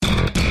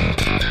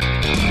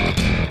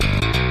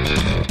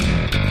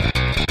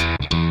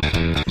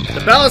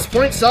Ballast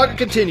Point saga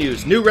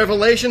continues. New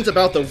revelations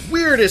about the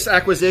weirdest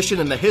acquisition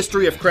in the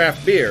history of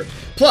craft beer.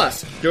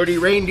 Plus, Dirty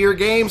Reindeer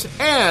games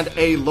and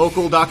a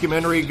local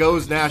documentary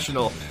goes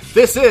national.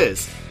 This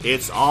is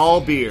It's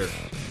All Beer.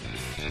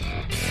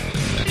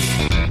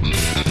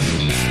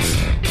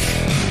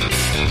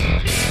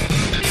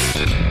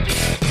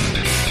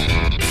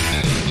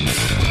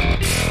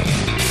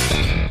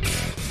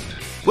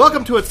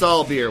 Welcome to It's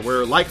All Beer,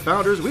 where, like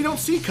founders, we don't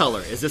see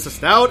color. Is this a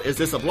stout? Is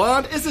this a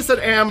blonde? Is this an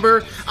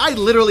amber? I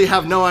literally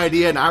have no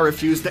idea, and I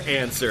refuse to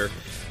answer.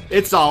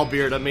 It's all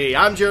beer to me.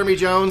 I'm Jeremy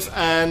Jones,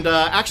 and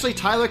actually,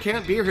 Tyler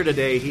can't be here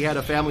today. He had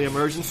a family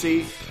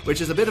emergency,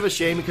 which is a bit of a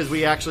shame because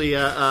we actually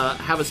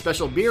have a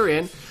special beer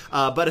in.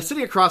 But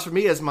sitting across from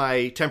me as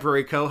my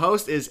temporary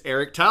co-host is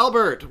Eric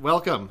Talbert.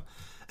 Welcome.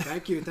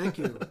 Thank you.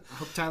 I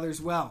hope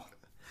Tyler's well.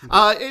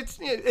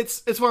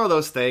 It's one of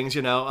those things,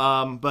 you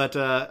know.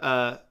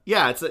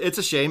 Yeah, it's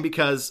a shame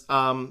because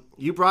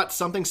you brought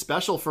something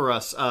special for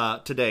us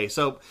today.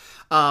 So,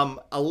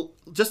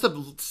 just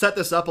to set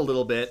this up a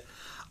little bit,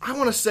 I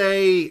want to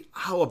say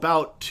how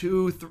about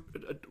 1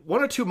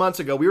 or 2 months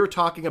ago we were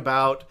talking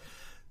about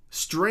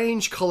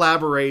strange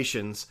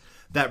collaborations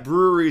that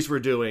breweries were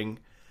doing,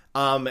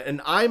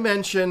 and I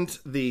mentioned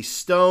the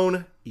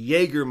Stone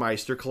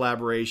Jägermeister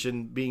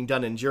collaboration being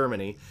done in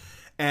Germany.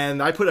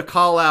 And I put a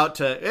call out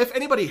to, if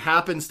anybody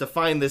happens to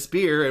find this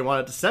beer and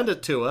wanted to send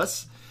it to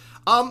us,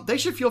 they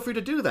should feel free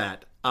to do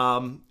that.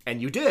 And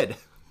you did.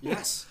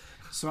 Yes.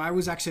 So I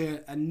was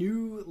actually a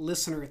new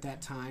listener at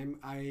that time.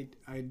 I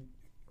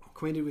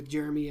acquainted with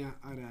Jeremy at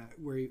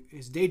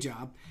his day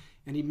job,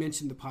 and he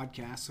mentioned the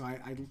podcast. So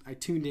I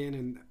tuned in,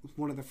 and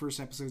one of the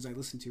first episodes I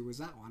listened to was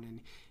that one.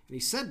 And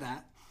he said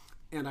that,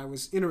 and I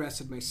was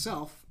interested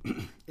myself.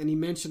 And he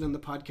mentioned on the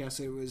podcast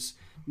that it was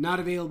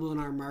not available in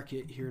our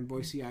market here in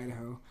Boise,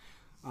 Idaho,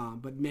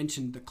 but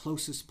mentioned the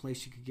closest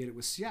place you could get it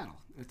was Seattle.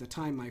 At the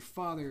time, my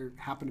father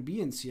happened to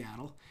be in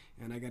Seattle,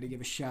 and I got to give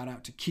a shout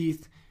out to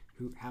Keith,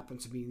 who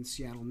happens to be in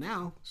Seattle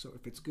now. So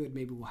if it's good,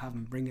 maybe we'll have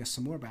him bring us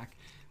some more back.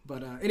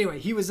 But anyway,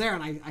 he was there,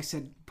 and I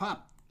said,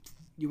 "Pop,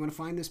 you want to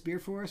find this beer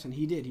for us?" And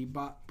he did. He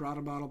brought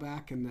a bottle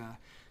back, and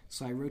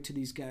so I wrote to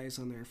these guys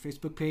on their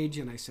Facebook page,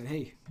 and I said,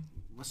 "Hey,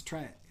 let's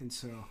try it." And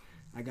so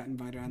I got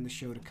invited on the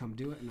show to come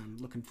do it, and I'm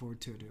looking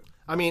forward to it.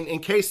 I mean, in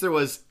case there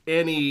was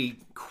any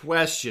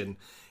question,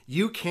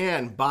 you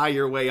can buy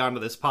your way onto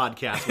this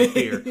podcast with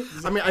beer.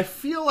 I mean, I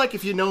feel like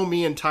if you know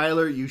me and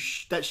Tyler,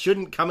 that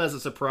shouldn't come as a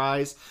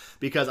surprise,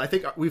 because I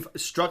think we've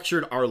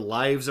structured our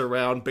lives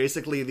around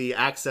basically the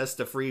access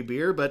to free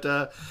beer. But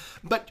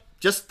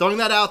just throwing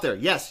that out there,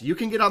 yes, you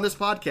can get on this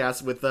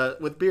podcast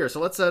with beer. So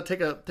let's check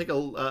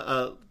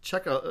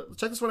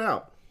this one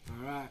out.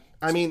 All right.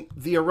 I mean,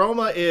 the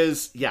aroma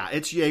is,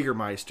 it's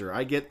Jägermeister.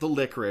 I get the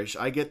licorice.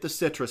 I get the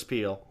citrus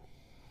peel.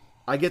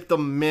 I get the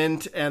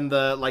mint and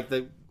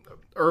the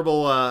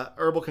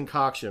herbal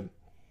concoction.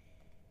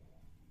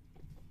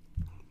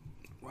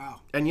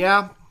 Wow. And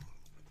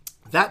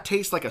that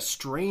tastes like a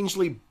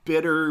strangely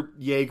bitter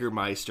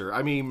Jägermeister.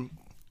 I mean,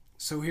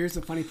 so here's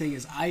the funny thing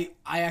is I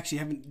actually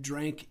haven't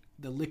drank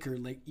the liquor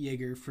like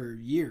Jaeger for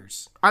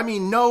years. I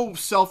mean, no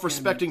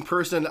self-respecting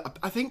person.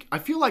 I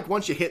feel like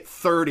once you hit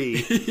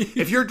 30,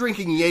 if you're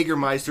drinking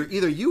Jägermeister,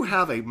 either you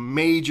have a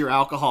major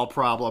alcohol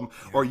problem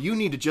or you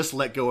need to just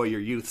let go of your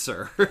youth,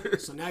 sir.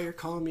 So now you're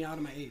calling me out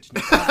of my age.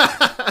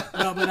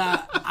 No, but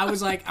I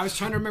was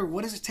trying to remember,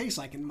 what does it taste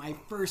like? And my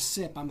first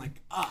sip, I'm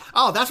like,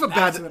 that's what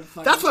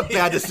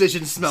bad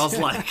decision smells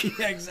like.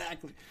 Yeah,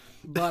 exactly.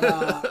 But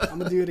I'm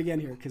gonna do it again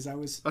here because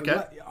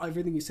okay.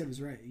 Everything you said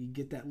was right. You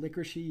get that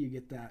licoricey, you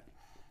get that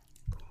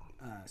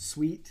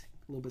sweet,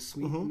 a little bit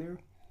sweet in there.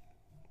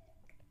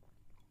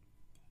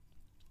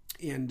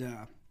 And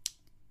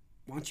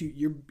why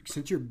don't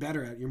since you're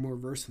better at it, you're more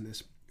versed in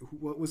this.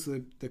 What was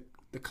the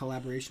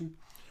collaboration?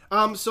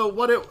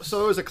 So it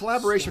was a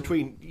collaboration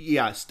between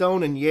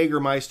Stone and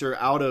Jägermeister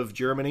out of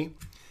Germany.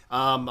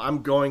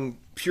 I'm going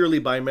purely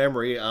by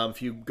memory.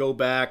 If you go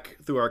back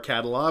through our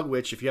catalog,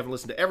 which if you haven't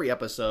listened to every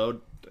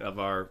episode of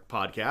our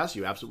podcast,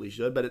 you absolutely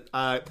should. But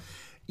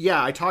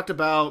I talked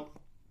about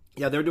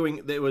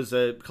it was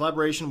a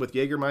collaboration with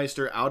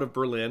Jägermeister out of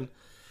Berlin,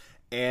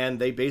 and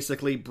they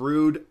basically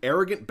brewed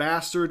Arrogant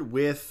Bastard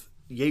with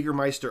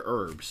Jägermeister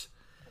herbs.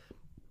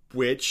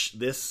 Which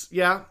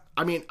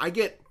I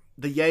get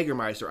the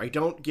Jägermeister. I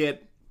don't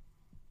get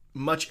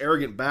much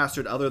Arrogant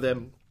Bastard other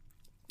than,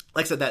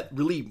 like I said, that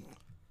really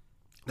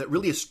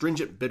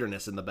astringent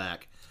bitterness in the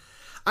back.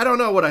 I don't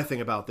know what I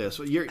think about this.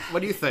 What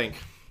do you think?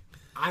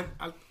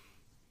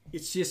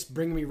 It's just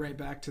bringing me right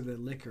back to the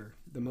liquor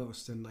the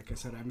most. And like I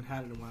said, I haven't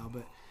had it in a while.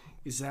 But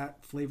is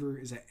that flavor?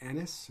 Is it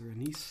anise or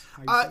anise?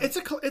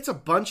 It's a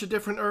bunch of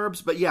different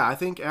herbs, but I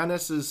think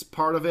anise is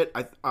part of it.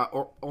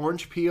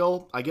 Orange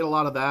peel, I get a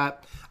lot of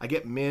that. I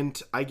get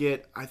mint. I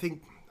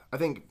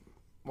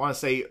want to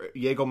say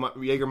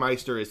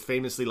Jägermeister is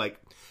famously like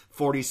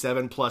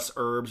 47 plus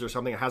herbs or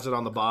something. It has it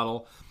on the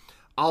bottle.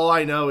 All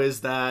I know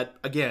is that,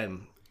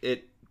 again,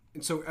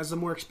 And so, as a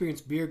more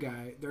experienced beer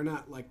guy, they're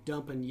not like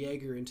dumping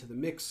Jaeger into the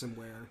mix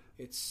somewhere.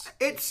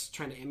 It's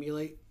trying to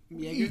emulate.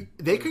 Jaeger?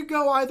 They could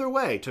go either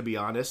way, to be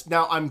honest.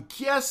 Now, I'm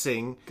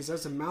guessing Because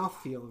that's a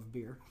mouthfeel of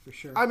beer, for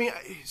sure. I mean,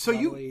 so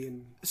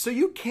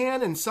you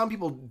can, and some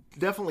people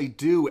definitely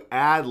do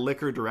add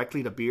liquor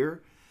directly to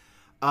beer.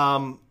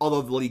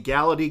 Although the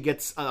legality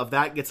of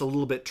that gets a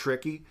little bit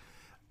tricky.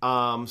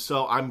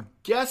 So I'm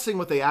guessing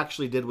what they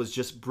actually did was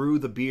just brew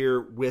the beer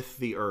with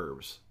the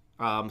herbs.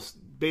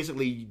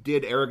 Basically, you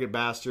did Arrogant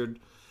Bastard,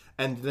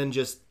 and then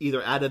just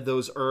either added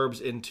those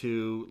herbs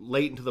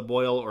late into the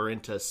boil or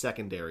into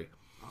secondary.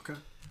 Okay.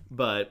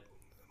 But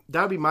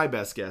that would be my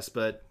best guess.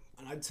 But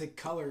And I'd say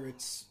color,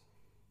 it's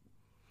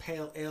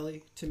pale ale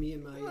to me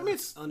in my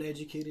it's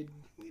uneducated.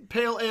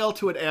 pale ale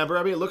to an amber.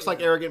 I mean, it looks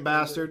like Arrogant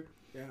Bastard.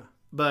 Yeah.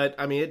 But,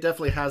 I mean, it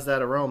definitely has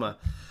that aroma.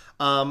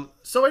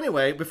 So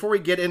anyway, before we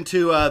get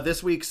into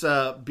this week's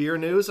beer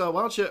news, why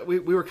don't you, we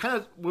were kind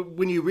of,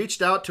 when you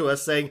reached out to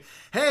us saying,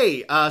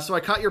 hey, so I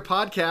caught your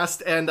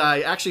podcast and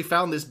I actually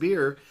found this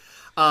beer.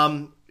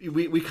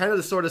 We kind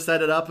of sort of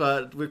set it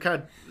up. We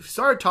kind of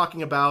started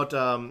talking about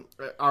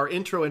our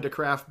intro into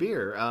craft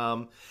beer.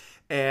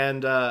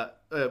 And why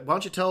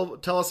don't you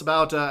tell us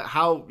about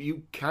how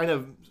you kind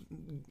of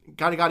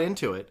got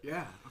into it?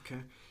 Yeah.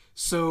 Okay.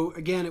 So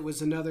again, it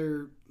was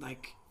another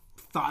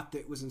thought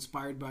that was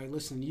inspired by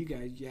listening to you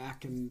guys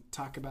yak and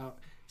talk about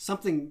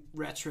something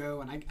retro,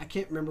 and I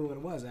can't remember what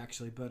it was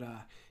actually, but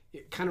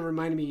it kind of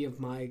reminded me of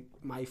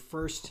my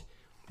first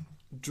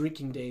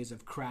drinking days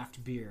of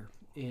craft beer.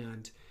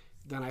 And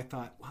then I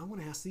thought, well, I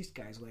want to ask these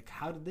guys,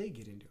 how did they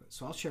get into it?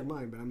 So I'll share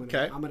mine, but I'm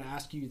gonna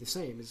ask you the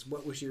same. Is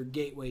what was your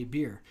gateway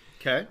beer?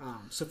 Okay.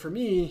 So for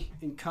me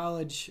in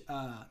college,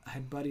 I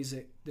had buddies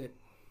that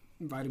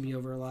invited me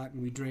over a lot,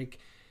 and we drank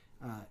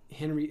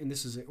Henry, and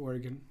this is at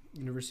Oregon,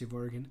 University of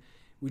Oregon.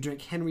 We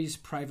drank Henry's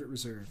Private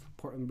Reserve,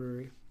 Portland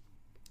Brewery.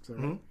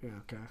 So yeah,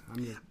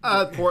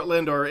 okay.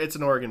 Portland, or it's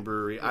an Oregon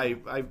brewery.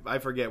 Yeah. I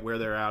forget where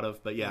they're out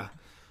of, but yeah.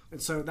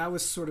 And so that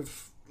was sort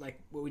of like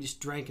what we just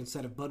drank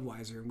instead of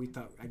Budweiser, and we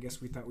thought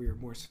we were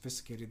more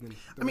sophisticated than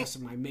the rest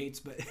of my mates.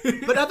 But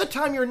but at the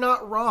time, you're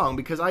not wrong,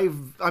 because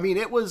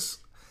it was.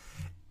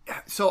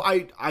 So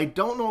I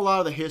don't know a lot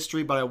of the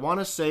history, but I want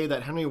to say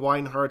that Henry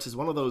Weinhardt's is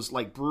one of those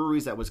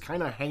breweries that was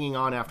kind of hanging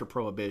on after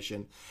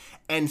Prohibition,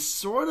 and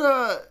sort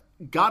of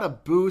got a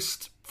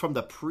boost from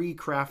the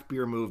pre-craft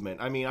beer movement.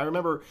 I mean, I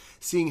remember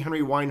seeing Henry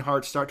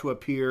Weinhardt start to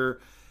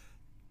appear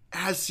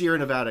as Sierra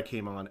Nevada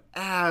came on,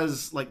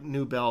 as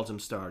New Belgium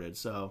started.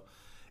 So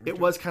it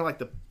was kind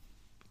of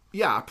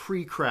a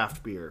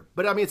pre-craft beer.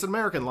 But I mean, it's an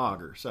American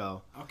lager,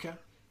 so. Okay.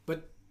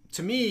 But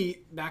to me,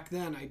 back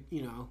then, I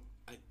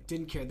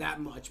didn't care that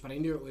much, but I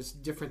knew it was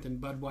different than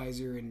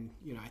Budweiser, and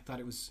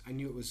I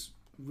knew it was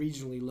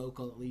regionally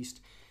local at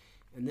least.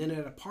 And then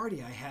at a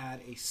party, I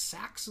had a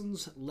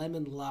Saxon's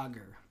Lemon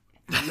Lager.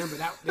 And I remember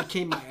that they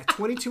came a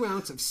 22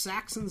 ounce of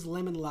Saxon's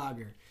Lemon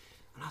Lager,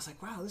 and I was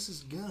like, "Wow, this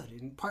is good."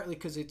 And partly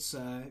because it's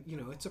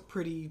it's a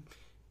pretty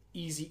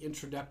easy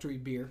introductory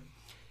beer,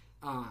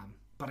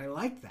 but I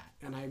liked that.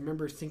 And I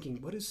remember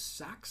thinking, "What is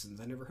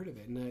Saxon's? I never heard of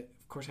it." And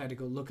of course, I had to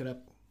go look it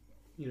up,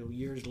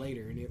 years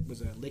later, and it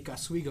was a Lake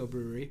Oswego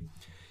brewery,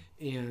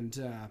 and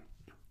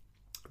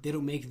they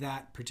don't make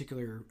that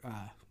particular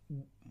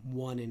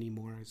one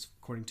anymore,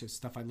 according to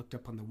stuff I looked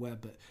up on the web.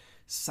 But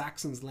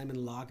Saxon's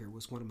Lemon Lager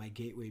was one of my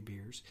gateway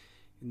beers.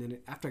 And then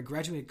after I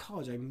graduated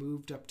college, I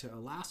moved up to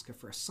Alaska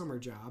for a summer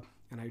job,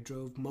 and I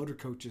drove motor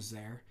coaches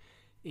there,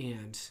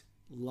 and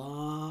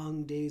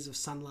long days of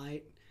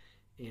sunlight,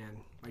 and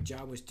my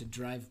job was to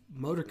drive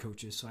motor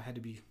coaches, so I had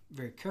to be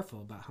very careful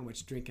about how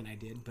much drinking I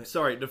did. But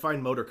sorry,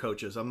 define motor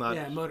coaches. I'm not.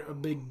 Yeah, a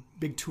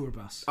big tour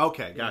bus.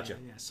 Okay, gotcha.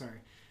 Yeah, sorry.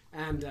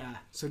 And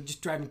so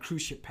just driving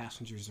cruise ship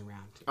passengers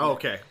around. Oh,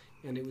 okay.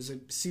 And it was a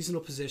seasonal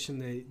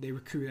position. They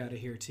recruit out of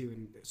here too,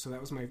 and so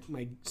that was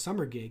my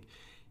summer gig,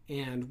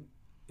 and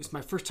it's my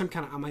first time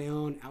kind of on my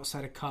own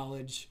outside of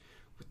college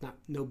with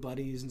no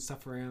buddies and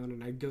stuff around.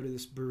 And I'd go to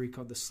this brewery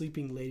called the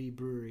Sleeping Lady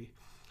Brewery,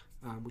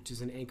 which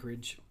is in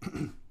Anchorage,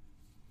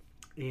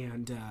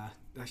 and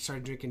I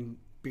started drinking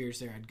beers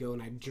there. I'd go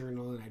and I'd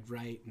journal and I'd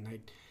write and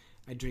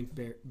I'd drink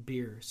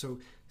beer. So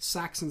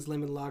Saxon's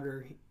Lemon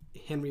Lager,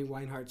 Henry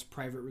Weinhardt's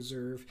Private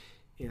Reserve,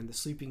 and the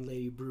Sleeping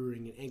Lady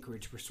Brewing in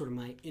Anchorage were sort of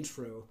my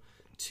intro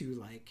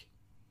to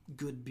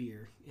good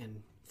beer.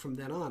 And from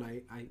then on,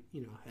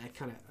 I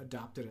kind of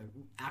adopted an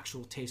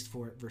actual taste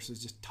for it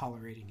versus just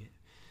tolerating it.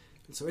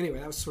 And so anyway,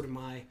 that was sort of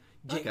my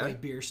gateway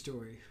beer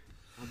story.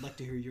 I'd like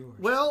to hear yours.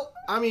 Well,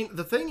 I mean,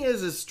 the thing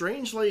is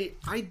strangely,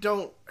 I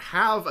don't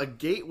have a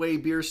gateway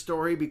beer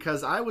story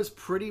because I was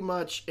pretty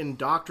much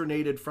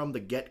indoctrinated from the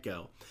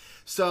get-go.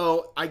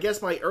 So I guess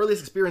my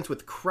earliest experience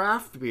with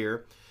craft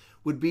beer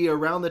would be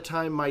around the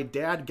time my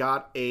dad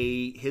got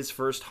his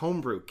first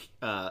homebrew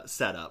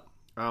setup.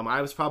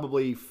 I was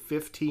probably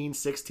 15,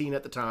 16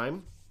 at the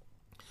time.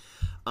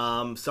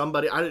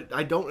 Somebody,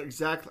 I don't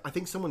exactly, I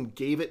think someone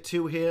gave it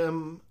to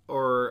him,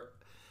 or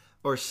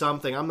or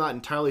something. I'm not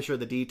entirely sure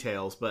the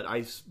details, but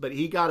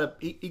he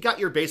got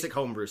your basic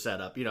homebrew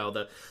setup. You know,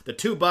 the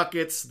two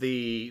buckets,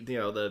 the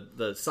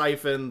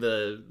siphon,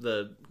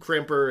 the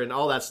crimper, and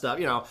all that stuff.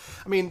 You know,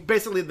 I mean,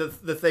 basically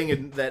the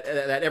thing that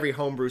every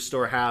homebrew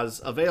store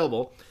has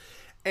available.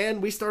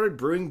 And we started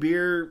brewing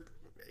beer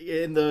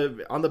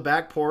on the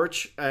back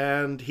porch,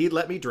 and he'd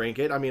let me drink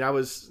it. I mean,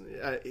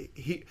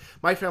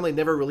 my family were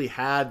never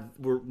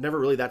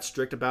really that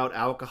strict about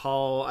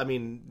alcohol. I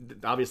mean,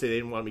 obviously they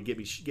didn't want me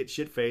to get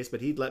shit faced, but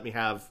he'd let me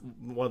have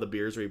one of the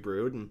beers we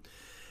brewed,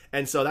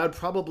 and so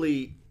that would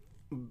be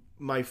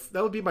my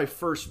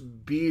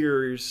first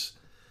beers.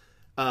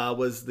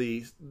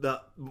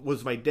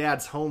 Was my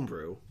dad's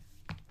homebrew.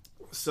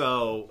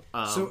 So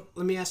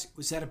let me ask: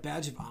 was that a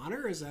badge of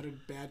honor, or is that a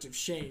badge of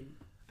shame?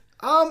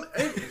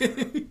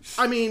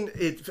 I mean,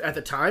 at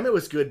the time it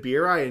was good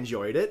beer. I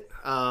enjoyed it.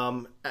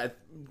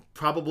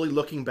 Probably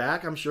looking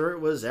back, I'm sure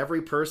it was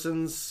every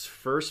person's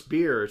first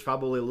beer. It's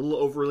probably a little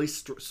overly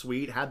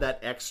sweet, had that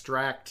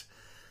extract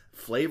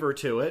flavor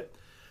to it.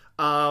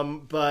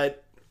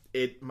 But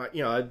it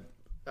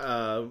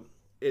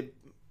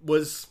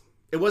wasn't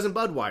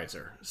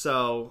Budweiser.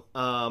 So,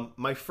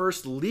 my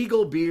first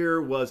legal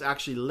beer was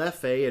actually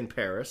Leffe in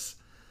Paris.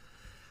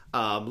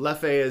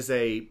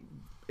 Leffe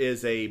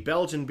is a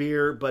Belgian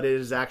beer, but it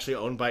is actually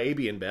owned by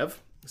AB InBev.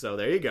 So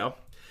there you go.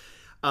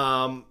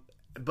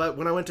 But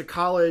when I went to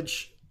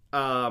college,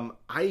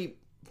 I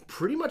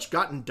pretty much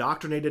got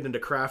indoctrinated into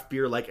craft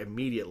beer like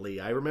immediately.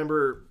 I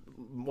remember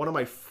one of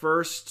my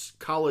first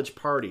college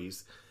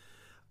parties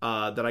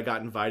that I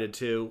got invited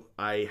to.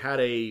 I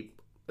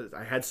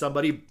had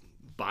somebody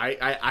buy.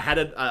 I had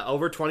an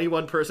over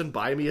 21 person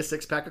buy me a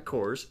 6-pack of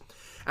Coors,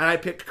 and I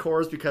picked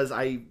Coors because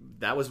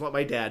that was what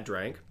my dad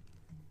drank.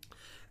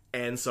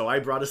 And so I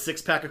brought a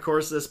 6-pack of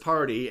Coors to this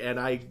party, and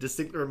I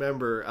distinctly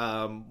remember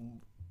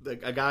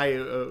a guy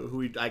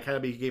who I kind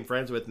of became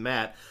friends with,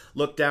 Matt,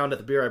 looked down at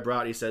the beer I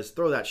brought, and he says,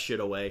 "Throw that shit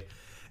away,"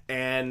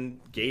 and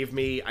gave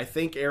me, I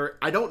think,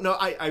 I don't know,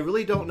 I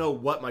really don't know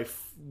what I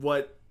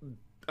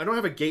don't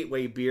have a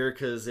gateway beer,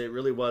 because it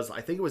really was,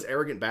 I think it was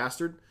Arrogant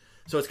Bastard,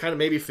 so it's kind of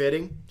maybe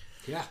fitting.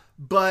 Yeah.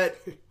 But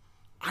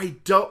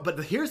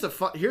here's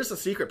the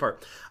secret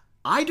part.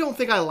 I don't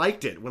think I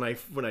liked it when I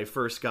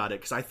first got it,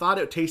 because I thought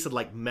it tasted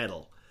like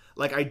metal.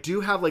 Like, I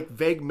do have like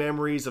vague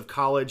memories of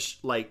college,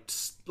 like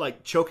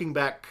choking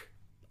back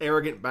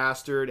Arrogant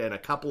Bastard and a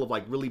couple of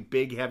like really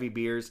big heavy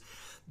beers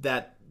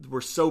that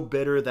were so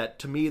bitter that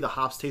to me the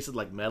hops tasted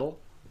like metal.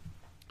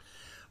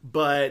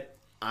 But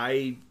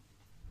I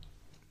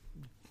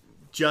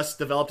just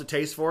developed a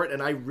taste for it,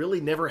 and I really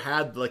never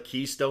had the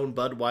Keystone,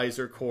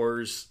 Budweiser,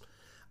 Coors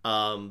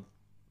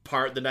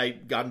part that I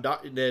got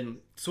then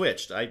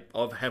switched. I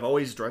have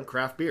always drunk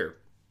craft beer.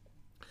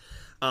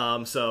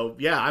 So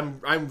yeah,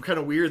 I'm kind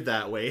of weird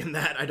that way, in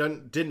that I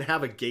didn't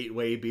have a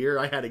gateway beer.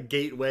 I had a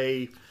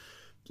gateway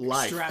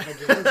life.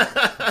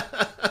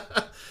 Extravaganza.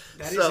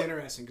 That is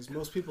interesting, because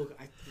most people,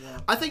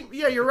 I think,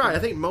 yeah, you're right. I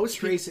think most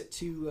trace it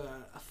to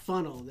a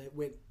funnel that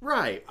went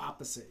right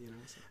opposite, you know.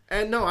 So.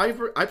 And no, I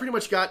pretty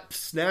much got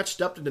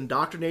snatched up and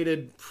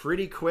indoctrinated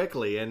pretty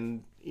quickly,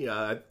 and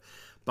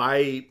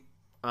by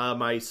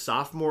my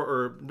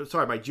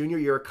junior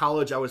year of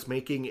college, I was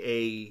making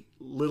a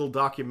little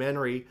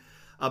documentary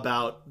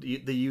about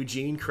the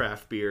Eugene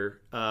craft beer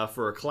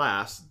for a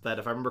class that,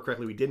 if I remember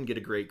correctly, we didn't get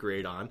a great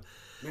grade on.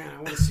 Man, I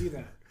want to see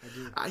that.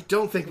 I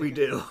don't think we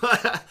do.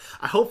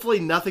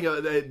 Hopefully nothing,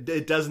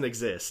 it doesn't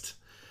exist.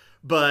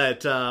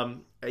 But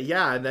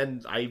yeah, and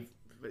then I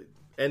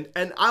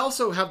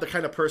also have the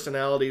kind of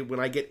personality, when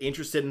I get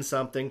interested in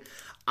something,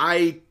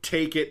 I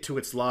take it to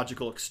its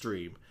logical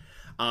extreme.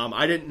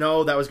 I didn't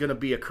know that was going to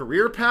be a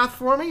career path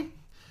for me,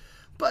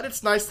 but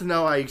it's nice to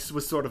know I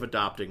was sort of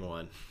adopting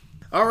one.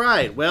 All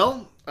right,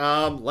 well,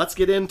 let's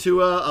get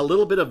into a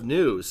little bit of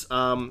news.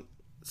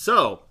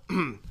 So,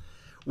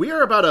 we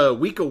are about a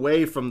week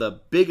away from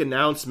the big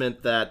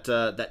announcement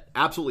that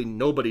absolutely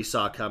nobody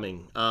saw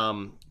coming.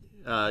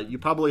 You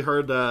probably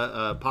heard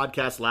the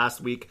podcast last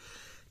week.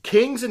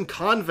 Kings and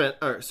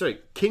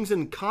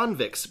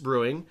Convicts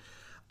Brewing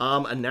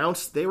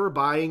announced they were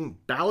buying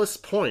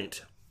Ballast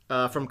Point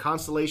from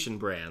Constellation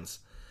Brands.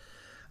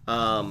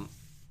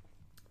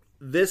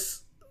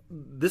 This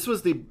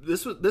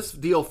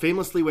deal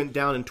famously went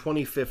down in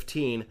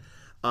 2015,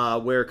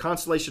 where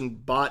Constellation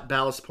bought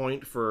Ballast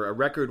Point for a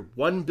record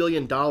 $1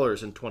 billion in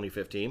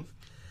 2015.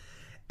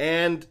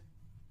 And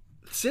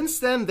since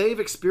then, they've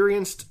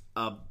experienced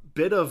a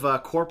bit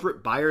of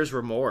corporate buyer's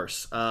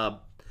remorse.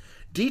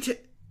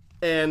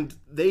 And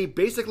they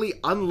basically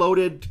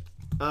unloaded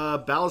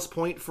Ballast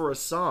Point for a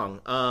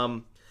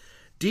song.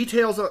 The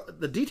details of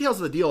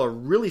the deal are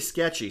really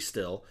sketchy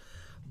still,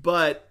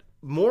 but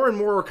more and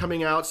more are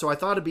coming out, so I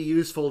thought it'd be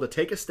useful to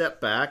take a step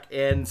back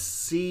and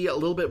see a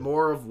little bit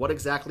more of what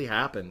exactly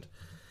happened.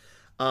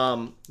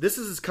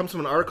 This comes from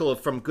an article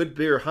from Good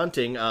Beer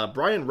Hunting.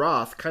 Brian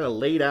Roth kind of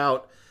laid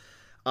out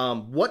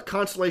what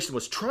Constellation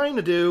was trying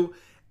to do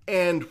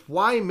and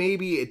why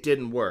maybe it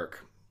didn't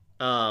work.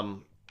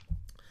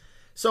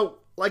 So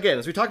again,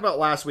 as we talked about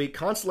last week,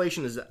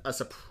 Constellation is a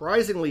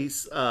surprisingly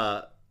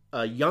a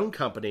young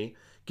company,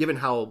 given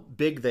how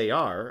big they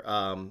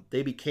are.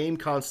 They became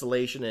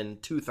Constellation in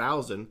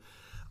 2000,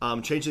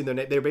 changing their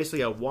name. They're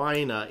basically a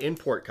wine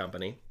import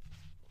company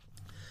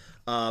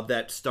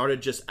that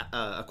started just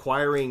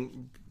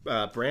acquiring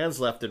brands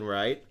left and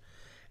right.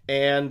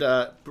 And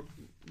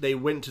they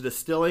went to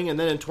distilling, and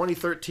then in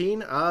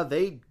 2013,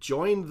 they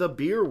joined the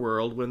beer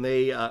world when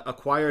they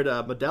acquired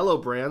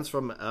Modelo brands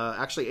from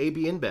actually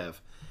AB InBev.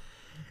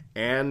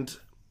 And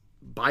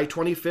by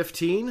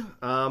 2015,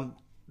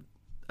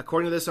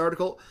 according to this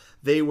article,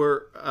 they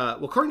were,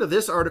 according to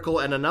this article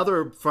and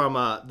another from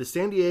the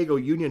San Diego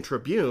Union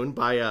Tribune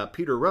by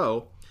Peter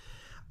Rowe,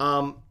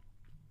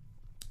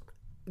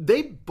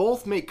 they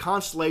both make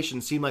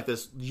Constellation seem like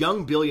this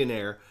young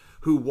billionaire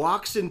who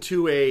walks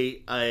into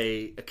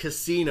a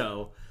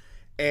casino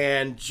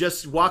and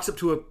just walks up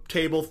to a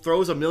table,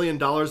 throws $1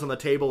 million on the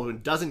table,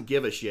 and doesn't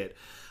give a shit.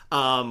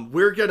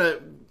 We're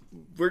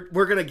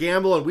gonna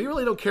gamble, and we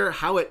really don't care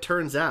how it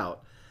turns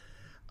out.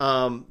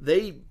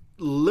 They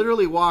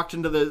literally walked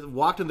into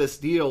this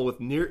deal with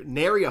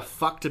nary a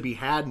fuck to be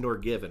had nor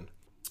given.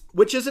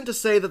 Which isn't to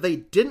say that they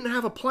didn't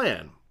have a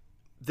plan.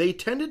 They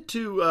tended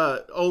to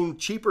own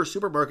cheaper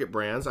supermarket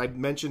brands. I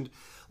mentioned,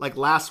 like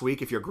last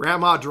week, if your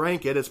grandma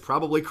drank it, it's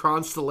probably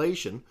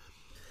Constellation.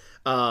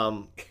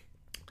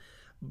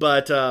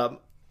 But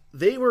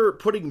they were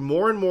putting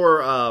more and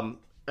more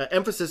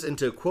emphasis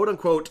into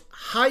quote-unquote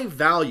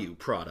high-value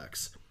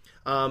products.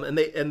 And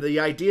the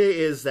idea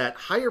is that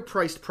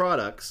higher-priced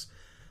products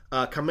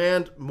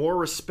command more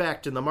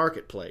respect in the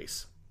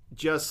marketplace,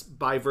 just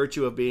by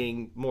virtue of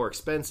being more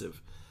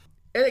expensive.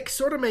 And it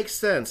sort of makes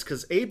sense,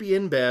 because AB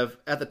InBev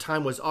at the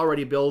time was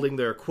already building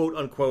their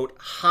quote-unquote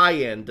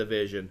high-end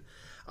division.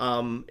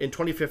 In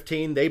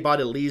 2015, they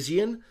bought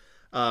Elysian,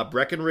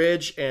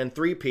 Breckenridge, and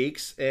Three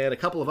Peaks, and a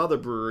couple of other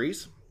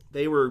breweries.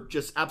 They were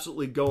just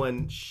absolutely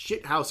going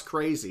shithouse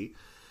crazy.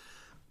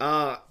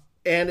 And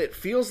it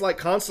feels like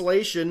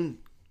Constellation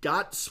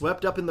got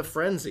swept up in the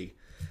frenzy.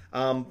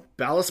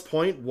 Ballast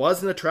Point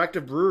was an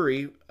attractive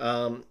brewery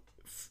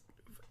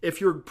if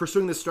you're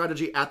pursuing this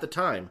strategy at the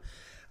time.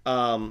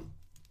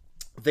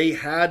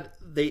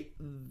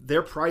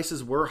 Their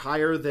prices were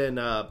higher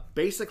than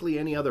basically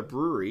any other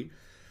brewery.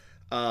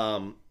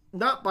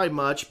 Not by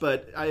much,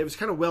 but it was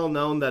kind of well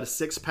known that a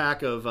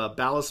 6-pack of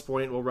Ballast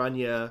Point will run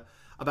you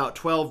about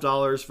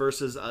 $12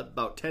 versus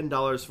about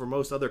 $10 for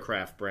most other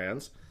craft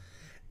brands.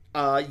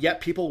 Yet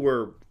people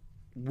were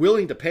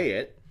willing to pay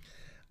it,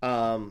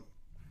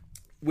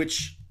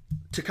 which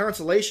to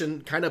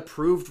Constellation kind of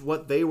proved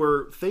what they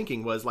were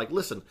thinking was like,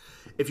 listen,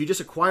 if you just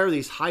acquire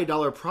these high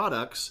dollar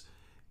products,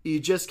 you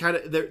just kind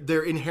of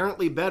they're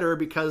inherently better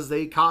because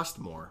they cost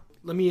more.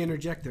 Let me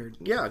interject there.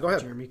 Yeah, go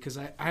ahead, Jeremy, because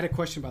I had a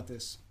question about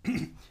this,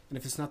 and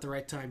if it's not the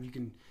right time, you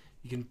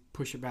can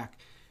push it back.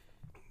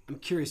 I'm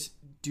curious.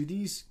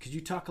 Because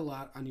you talk a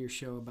lot on your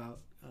show about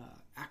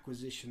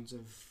acquisitions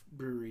of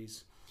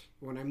breweries.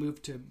 When I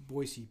moved to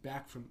Boise,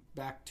 back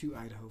to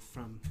Idaho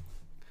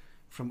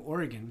from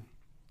Oregon,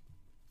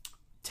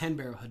 10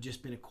 Barrel had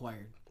just been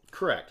acquired.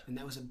 Correct. And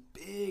that was a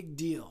big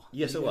deal.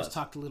 Yes, it was.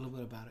 Talked a little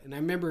bit about it. And I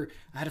remember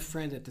I had a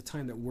friend at the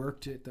time that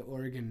worked at the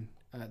Oregon,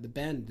 the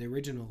Bend, the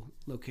original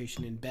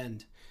location in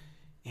Bend.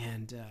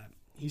 And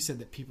he said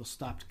that people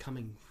stopped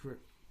coming for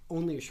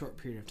only a short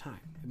period of time.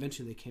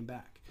 Eventually they came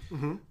back.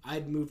 Mm-hmm.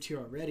 I'd moved here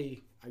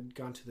already. I'd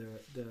gone to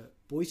the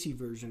Boise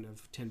version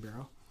of 10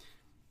 Barrel.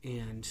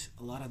 And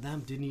a lot of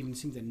them didn't even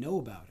seem to know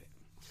about it.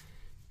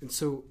 And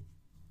so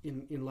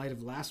in light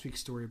of last week's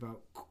story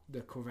about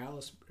the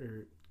Corvallis,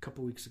 or a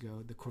couple weeks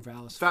ago, the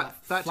Corvallis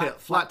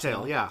Flat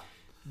Tail, yeah,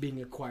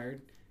 being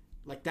acquired,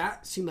 like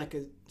that seemed like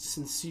a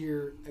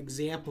sincere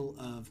example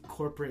of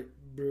corporate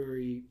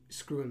brewery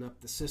screwing up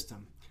the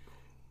system.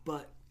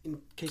 But in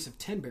case of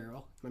 10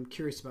 Barrel, and I'm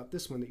curious about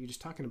this one that you're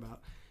just talking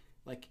about,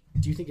 like,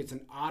 do you think it's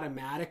an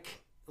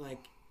automatic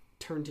like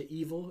turn to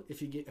evil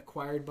if you get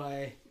acquired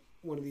by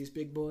one of these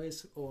big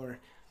boys, or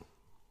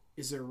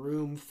is there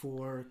room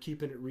for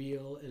keeping it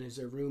real, and is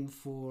there room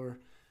for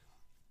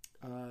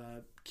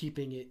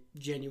keeping it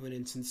genuine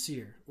and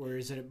sincere, or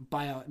is it a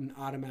buyout and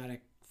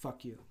automatic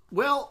fuck you?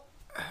 Well,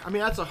 I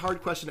mean, that's a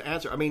hard question to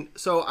answer. I mean,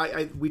 so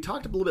we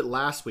talked a little bit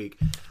last week.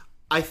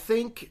 I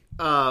think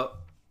the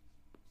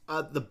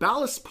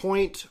Ballast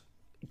Point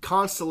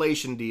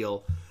Constellation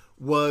deal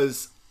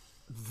was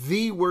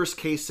the worst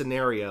case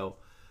scenario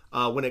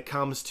when it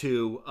comes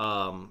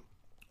to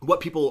what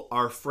people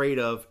are afraid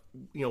of,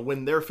 you know,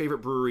 when their favorite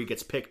brewery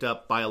gets picked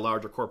up by a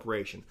larger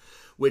corporation,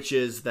 which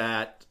is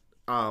that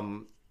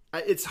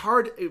it's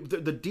hard.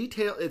 The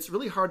detail, it's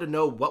really hard to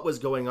know what was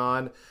going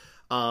on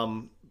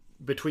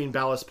between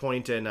Ballast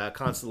Point and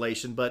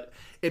Constellation, but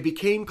it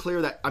became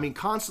clear that, I mean,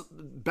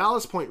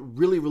 Ballast Point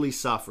really, really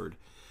suffered.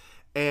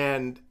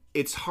 And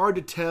it's hard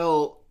to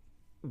tell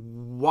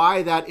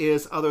why that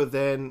is, other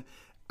than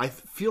I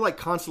feel like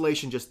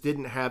Constellation just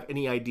didn't have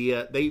any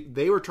idea.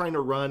 They were trying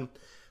to run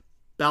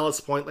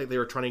Ballast Point like they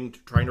were trying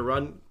to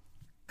run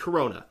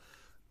Corona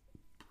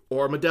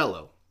or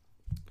Modelo.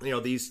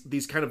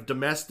 these kind of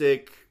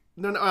domestic,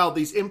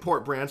 these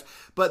import brands,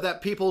 but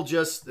that people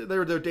just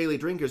they're daily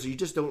drinkers. You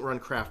just don't run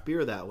craft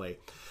beer that way.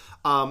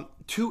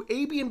 To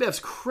AB InBev's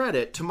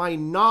credit, to my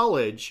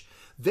knowledge,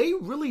 they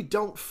really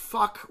don't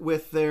fuck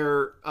with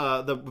their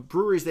the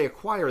breweries they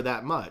acquire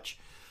that much.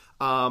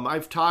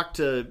 I've talked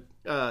to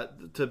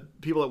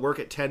people that work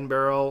at 10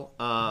 Barrel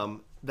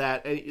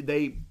that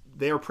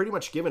they are pretty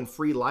much given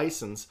free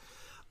license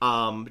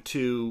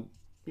to.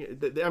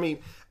 I mean,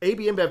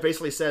 AB InBev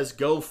basically says,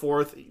 "Go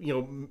forth,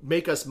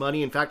 make us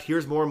money. In fact,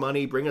 here's more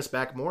money. Bring us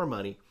back more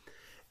money."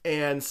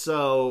 And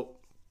so,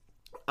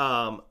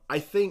 I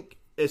think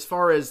as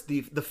far as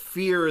the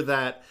fear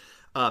that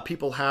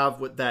people have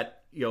with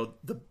that,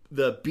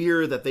 the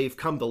beer that they've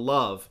come to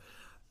love,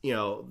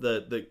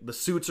 the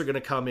suits are going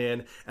to come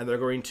in and they're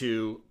going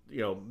to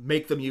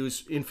make them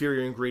use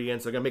inferior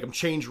ingredients. They're going to make them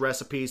change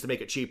recipes to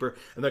make it cheaper,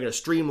 and they're going to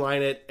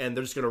streamline it, and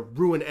they're just going to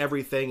ruin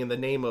everything in the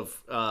name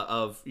of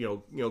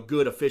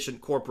good,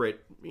 efficient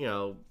corporate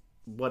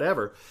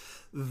whatever.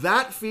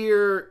 That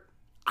fear,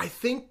 I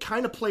think,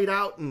 kind of played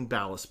out in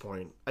Ballast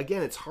Point.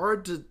 Again, it's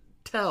hard to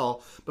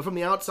tell, but from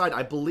the outside,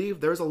 I believe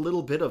there's a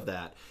little bit of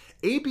that.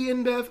 AB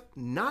InBev,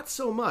 not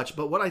so much.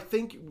 But what I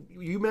think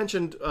you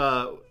mentioned,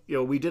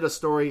 we did a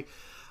story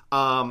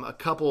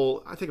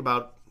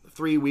about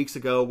 3 weeks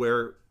ago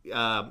where,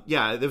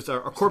 there's a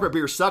Corporate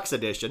Beer Sucks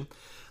edition.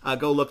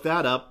 Go look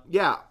that up.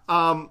 Yeah.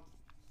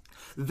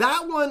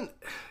 That one,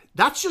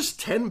 that's just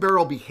 10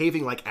 Barrel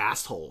behaving like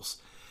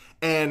assholes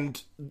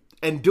and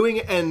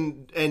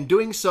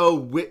doing so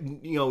with,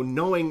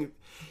 knowing,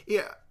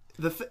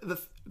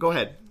 go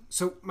ahead.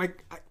 So,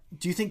 Mike,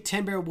 do you think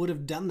 10 Barrel would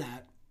have done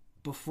that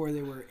before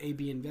they were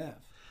AB InBev?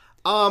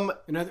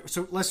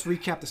 So let's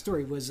recap the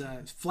story. Was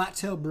Flat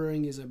Tail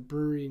Brewing is a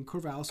brewery in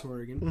Corvallis,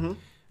 Oregon,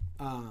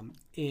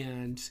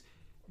 and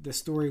the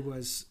story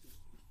was,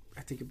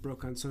 I think it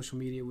broke on social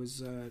media.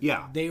 Was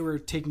they were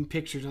taking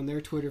pictures on their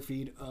Twitter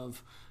feed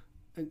of,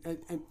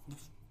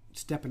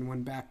 stepping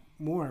one back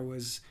more,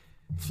 was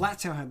Flat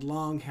Tail had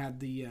long had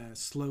the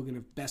slogan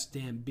of "Best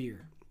Damn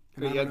Beer."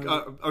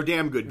 Or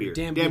damn good beer.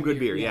 Damn good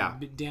beer. Yeah.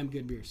 Damn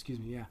good beer. Excuse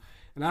me. Yeah.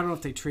 And I don't know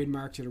if they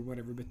trademarked it or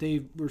whatever, but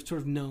they were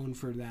sort of known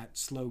for that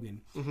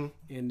slogan. Mm-hmm.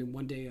 And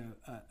one day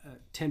a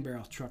 10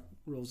 Barrel truck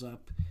rolls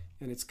up,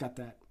 and it's got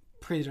that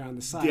printed on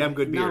the side. Damn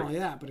good beer. Not only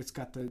that, but it's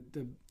got the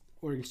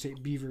Oregon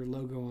State Beaver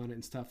logo on it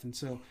and stuff. And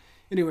so,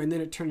 anyway, and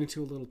then it turned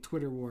into a little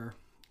Twitter war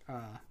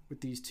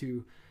with these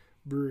two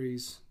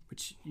breweries,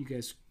 which you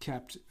guys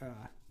capped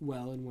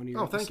well in one of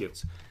your episodes. Thank you.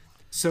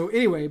 So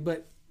anyway,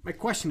 but my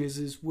question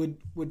is would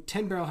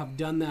 10 Barrel have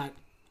done that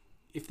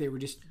if they were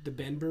just the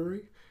Bend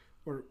Brewery?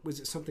 Or was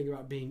it something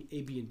about being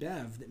AB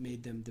InBev that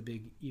made them the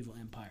big evil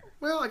empire?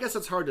 Well, I guess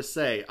that's hard to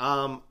say.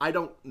 I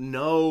don't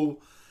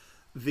know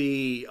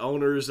the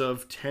owners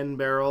of 10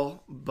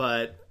 Barrel,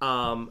 but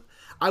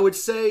I would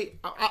say,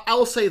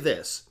 I'll say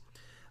this.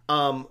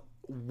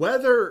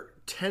 Whether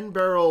 10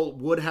 Barrel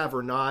would have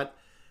or not,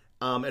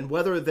 and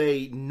whether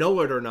they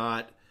know it or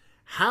not,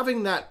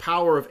 having that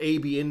power of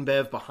AB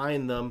InBev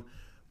behind them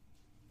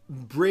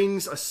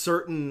brings a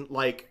certain,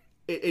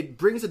 it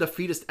brings a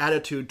defeatist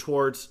attitude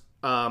towards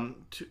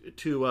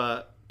to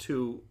a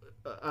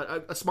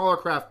smaller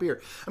craft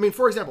beer. I mean,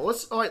 for example,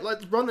 let's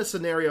run this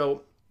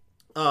scenario.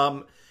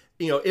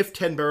 If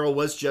 10 Barrel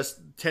was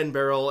just 10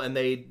 Barrel and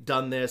they'd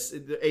done this,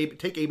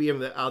 take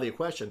ABM out of the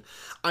equation.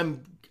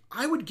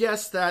 I would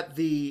guess that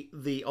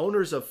the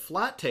owners of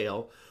Flat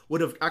Tail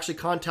would have actually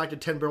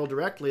contacted 10 Barrel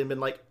directly and been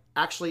like,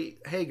 actually,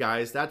 hey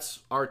guys, that's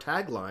our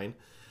tagline.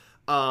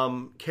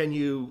 Can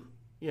you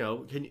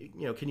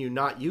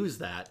not use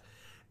that?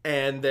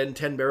 And then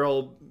 10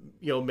 Barrel,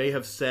 may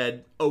have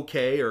said,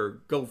 okay,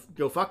 or go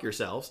fuck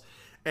yourselves.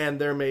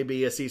 And there may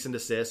be a cease and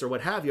desist or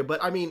what have you.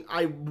 But I mean,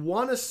 I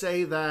want to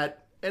say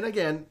that, and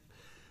again,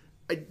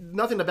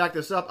 nothing to back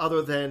this up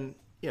other than,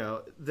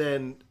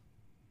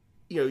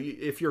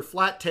 if you're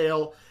Flat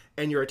Tail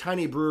and you're a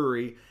tiny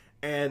brewery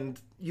and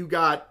you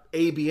got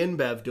AB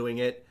InBev doing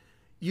it,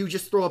 you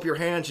just throw up your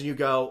hands and you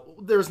go,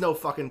 there's no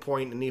fucking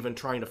point in even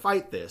trying to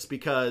fight this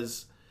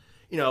because,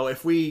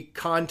 if we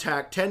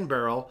contact 10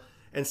 Barrel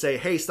and say,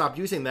 hey, stop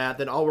using that,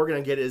 then all we're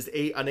going to get is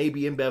an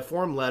AB InBev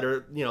form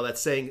letter,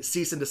 that's saying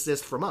cease and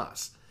desist from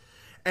us.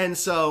 And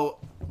so,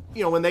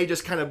 when they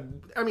just kind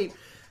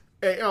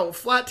of,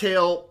 Flat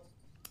Tail,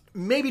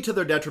 maybe to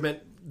their detriment,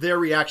 their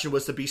reaction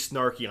was to be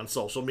snarky on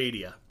social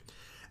media.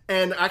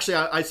 And actually,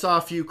 I saw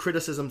a few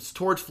criticisms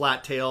towards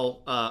Flat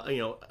Tail,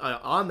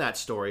 on that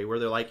story where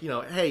they're like,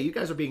 hey, you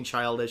guys are being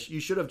childish. You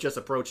should have just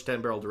approached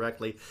 10 Barrel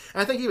directly.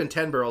 And I think even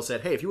 10 Barrel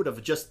said, hey, if you would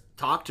have just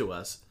talked to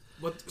us.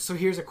 Well, so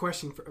here's a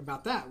question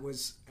about that.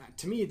 Was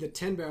to me the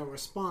 10 Barrel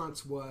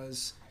response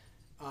was,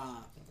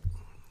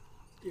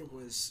 it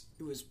was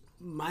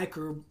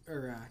micro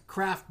or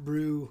craft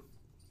brew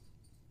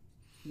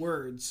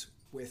words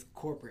with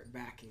corporate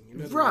backing.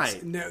 In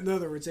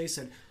other words, they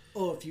said,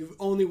 "Oh, if you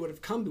only would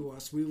have come to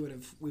us, we would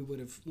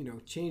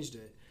have changed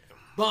it.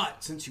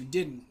 But since you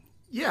didn't,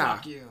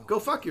 fuck you. Go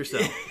fuck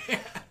yourself."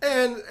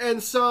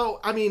 And so,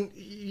 I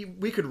mean,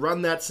 we could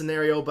run that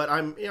scenario, but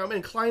I'm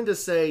inclined to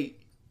say,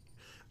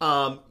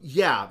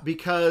 yeah,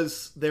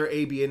 because they're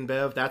AB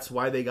InBev, that's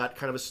why they got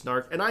kind of a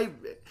snark.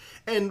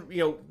 And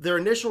their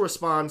initial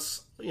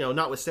response,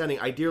 notwithstanding,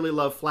 I dearly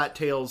love Flat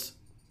Tail's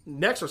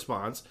next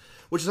response,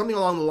 which is something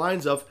along the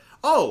lines of,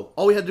 oh,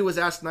 all we had to do was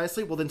ask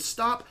nicely. Well, then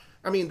stop.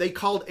 I mean, they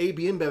called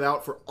AB InBev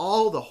out for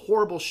all the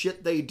horrible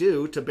shit they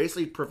do to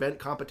basically prevent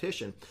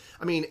competition.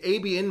 I mean,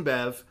 AB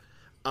InBev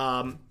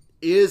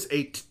is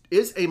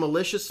a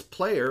malicious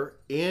player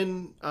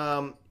in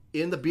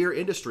the beer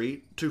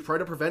industry to try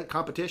to prevent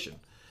competition.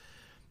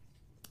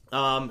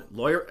 AB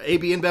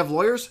InBev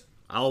lawyers,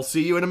 I'll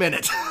see you in a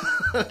minute.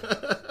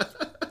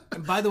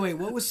 And by the way,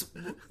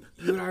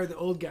 you and I are the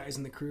old guys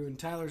in the crew, and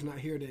Tyler's not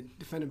here to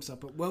defend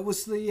himself. But what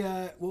was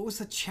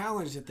the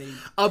challenge that they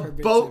a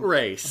boat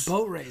race? A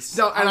boat race.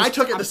 No, and I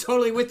took it. I'm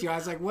totally with you. I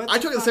was like, what? I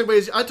took it the same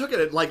way. I took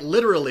it like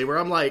literally, where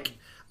I'm like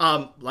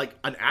an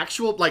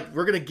actual, like,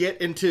 we're gonna get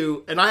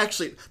into. And I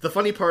actually, the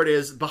funny part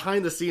is,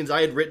 behind the scenes,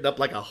 I had written up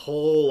like a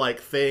whole a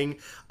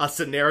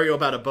scenario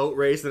about a boat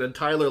race, and then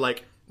Tyler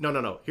like,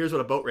 no, here's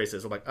what a boat race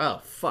is. I'm like, oh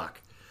fuck.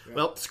 Yeah.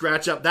 Well,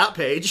 scratch up that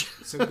page.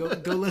 So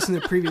go listen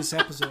to the previous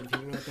episode if you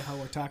don't know what the hell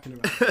we're talking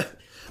about.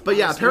 But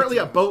yeah, apparently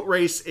a boat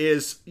race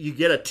is you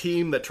get a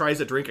team that tries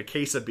to drink a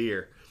case of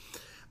beer.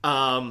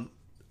 But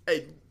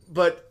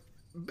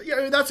yeah,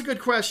 I mean, that's a good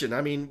question.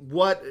 I mean,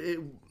 what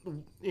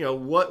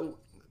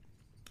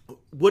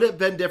would it have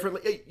been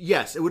differently?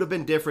 Yes, it would have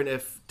been different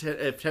if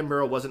 10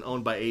 Barrel wasn't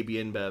owned by AB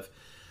InBev.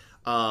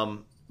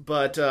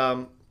 But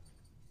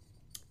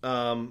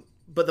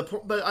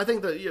I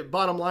think the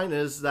bottom line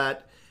is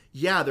that,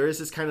 yeah, there is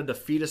this kind of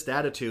defeatist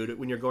attitude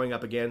when you're going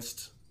up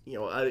against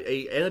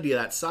a entity of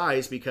that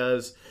size,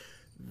 because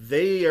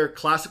they are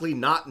classically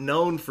not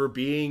known for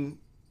being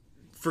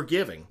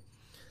forgiving.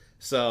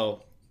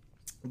 So,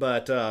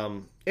 but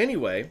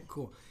anyway,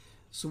 cool.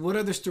 So, what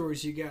other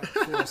stories you got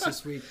for us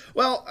this week?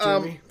 Well,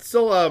 get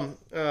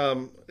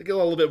a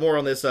little bit more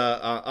on this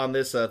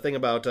thing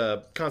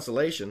about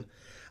Constellation.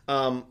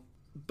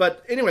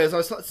 But anyway, as I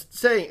was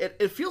saying,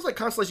 it feels like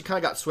Constellation kind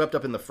of got swept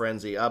up in the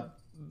frenzy.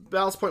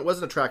 Ballast Point was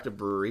an attractive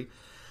brewery.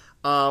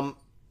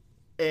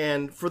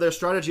 And for their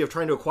strategy of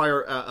trying to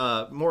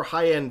acquire more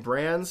high-end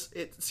brands,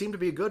 it seemed to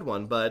be a good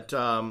one. But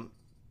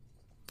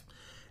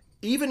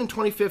even in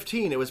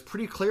 2015, it was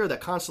pretty clear that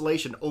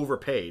Constellation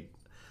overpaid.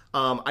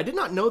 I did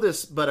not know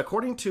this, but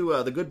according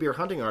to the Good Beer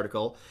Hunting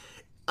article,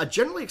 a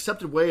generally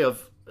accepted way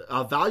of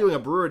valuing a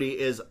brewery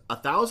is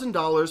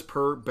 $1,000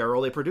 per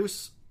barrel they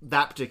produce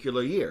that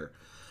particular year.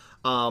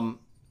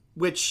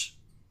 Which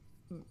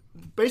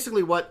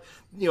basically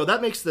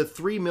that makes the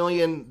 $3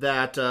 million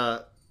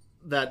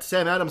that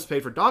Sam Adams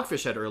paid for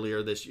Dogfish Head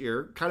earlier this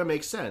year kind of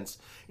makes sense.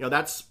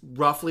 That's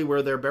roughly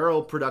where their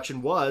barrel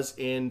production was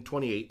in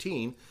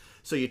 2018.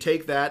 So you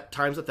take that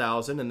times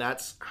 1,000, and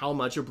that's how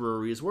much a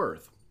brewery is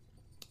worth.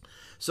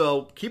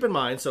 So keep in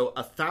mind,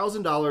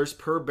 $1,000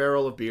 per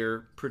barrel of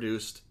beer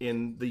produced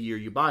in the year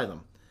you buy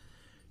them.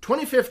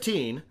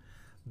 2015,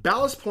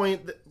 Ballast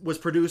Point was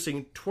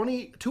producing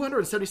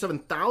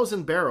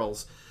 277,000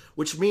 barrels,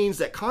 which means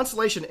that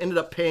Constellation ended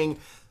up paying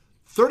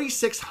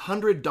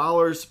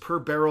 $3,600 per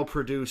barrel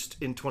produced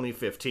in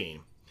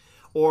 2015,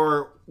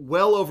 or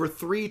well over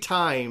 3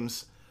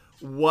 times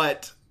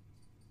what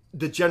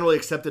the generally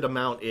accepted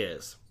amount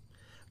is.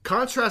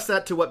 Contrast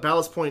that to what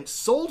Ballast Point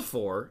sold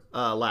for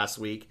last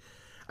week.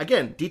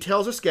 Again,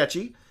 details are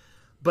sketchy,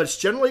 but it's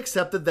generally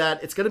accepted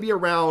that it's going to be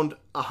around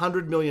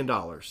 $100 million.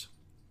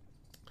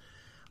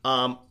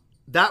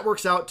 That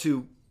works out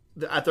to,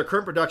 at their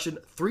current production,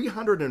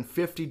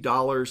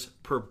 $350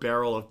 per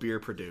barrel of beer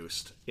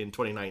produced in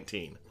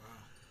 2019.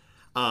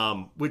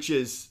 Wow. Which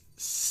is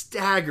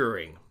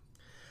staggering.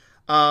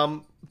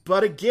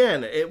 But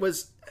again, it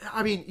was,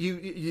 I mean,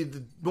 you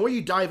the more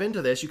you dive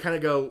into this, you kind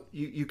of go,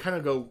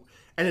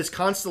 and is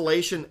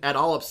Constellation at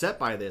all upset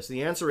by this? And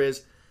the answer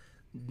is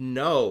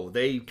no.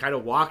 They kind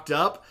of walked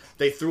up,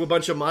 they threw a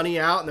bunch of money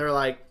out, and they're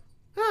like,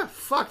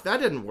 fuck, that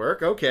didn't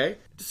work. Okay.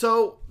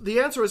 So the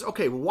answer is,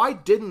 okay, why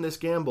didn't this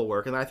gamble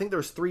work? And I think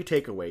there's 3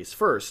 takeaways.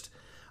 First,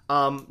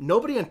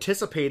 nobody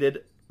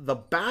anticipated the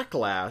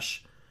backlash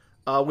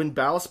when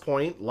Ballast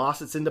Point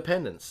lost its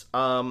independence.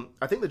 I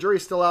think the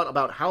jury's still out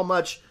about how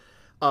much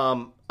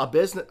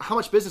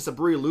business a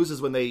brewery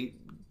loses when they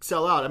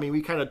sell out. I mean,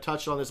 we kind of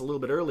touched on this a little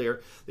bit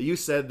earlier. That you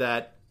said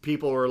that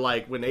people were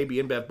like, when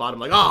AB InBev bought them,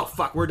 like, oh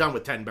fuck, we're done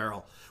with 10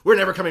 Barrel. We're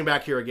never coming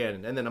back here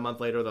again. And then a month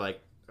later, they're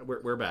like,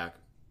 we're back.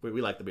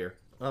 We like the beer.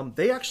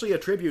 They actually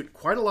attribute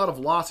quite a lot of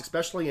loss,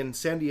 especially in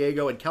San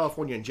Diego and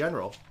California in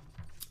general,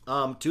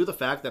 to the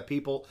fact that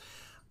people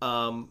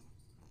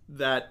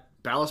that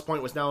Ballast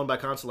Point was now owned by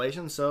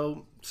Constellation.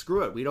 So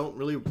screw it. We don't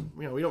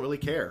really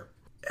care.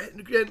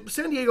 And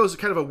San Diego is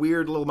kind of a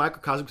weird little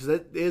microcosm because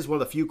it is one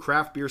of the few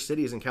craft beer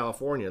cities in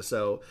California.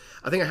 So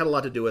I think I had a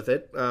lot to do with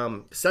it.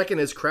 Second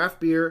is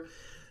craft beer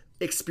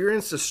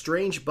experienced a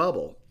strange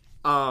bubble.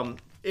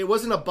 It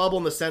wasn't a bubble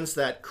in the sense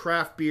that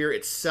craft beer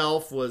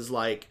itself was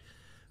like,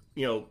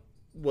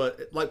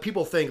 like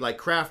people think like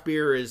craft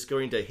beer is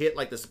going to hit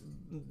like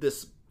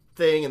this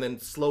thing and then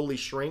slowly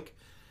shrink.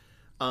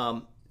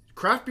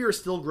 Craft beer is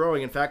still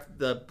growing. In fact,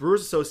 the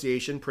Brewers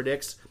Association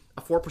predicts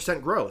a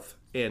 4% growth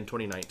in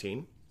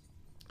 2019.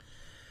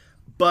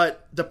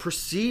 But the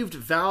perceived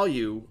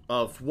value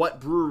of what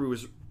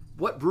breweries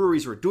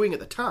were doing at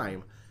the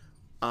time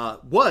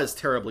was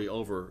terribly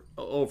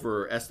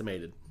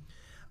overestimated.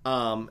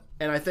 And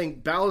I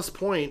think Ballast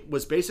Point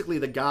was basically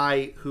the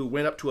guy who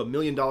went up to $1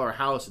 million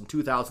house in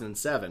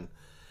 2007.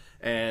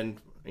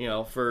 And,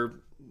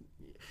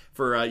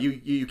 for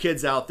you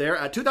kids out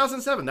there,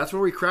 2007, that's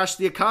when we crashed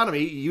the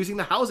economy using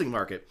the housing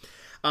market.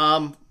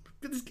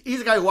 He's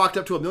a guy who walked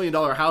up to $1 million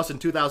house in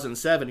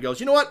 2007 and goes,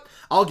 you know what?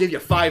 I'll give you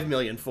 $5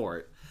 million for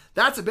it.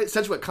 That's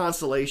essentially what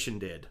Constellation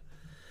did.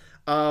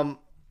 And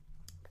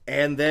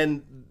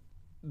then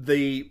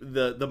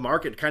the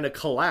market kind of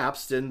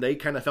collapsed, and they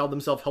kind of found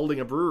themselves holding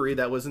a brewery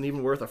that wasn't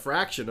even worth a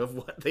fraction of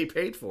what they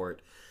paid for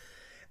it.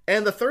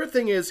 And the third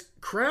thing is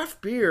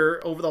craft beer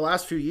over the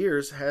last few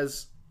years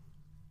has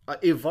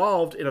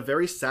evolved in a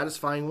very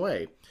satisfying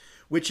way,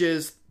 which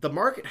is the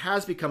market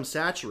has become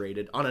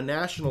saturated on a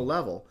national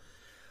level.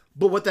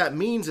 But what that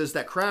means is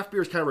that craft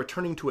beer is kind of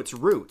returning to its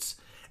roots,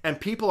 and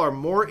people are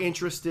more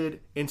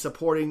interested in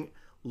supporting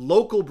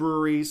local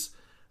breweries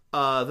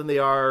than they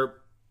are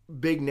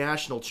big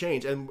national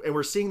chains. And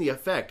we're seeing the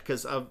effect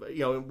because of,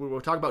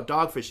 we're talking about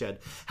Dogfish Head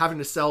having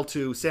to sell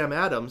to Sam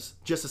Adams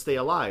just to stay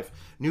alive.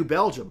 New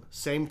Belgium,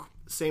 same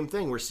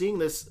thing. We're seeing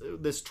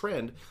this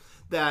trend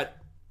that,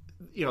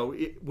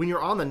 when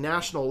you're on the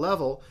national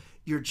level,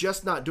 you're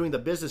just not doing the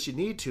business you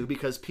need to,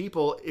 because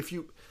people,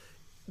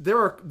 there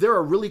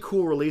are really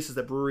cool releases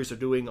that breweries are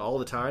doing all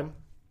the time.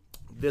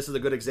 This is a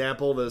good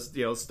example.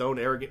 The Stone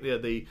Arrogant,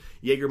 the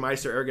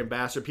Jägermeister Arrogant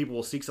Bastard. People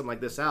will seek something like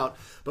this out.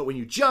 But when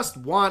you just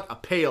want a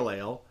pale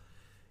ale,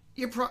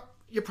 you're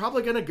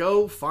probably going to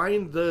go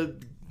find the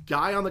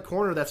guy on the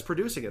corner that's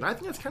producing it. And I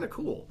think that's kind of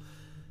cool.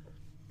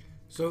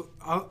 So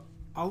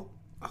I'll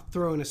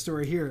throw in a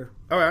story here.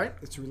 All right,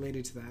 it's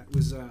related to that. It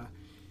was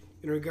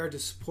in regard to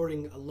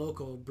supporting a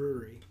local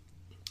brewery.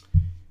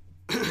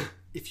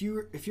 If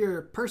you're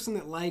a person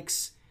that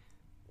likes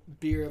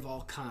beer of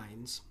all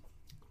kinds.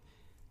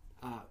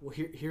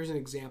 Here's an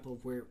example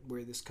of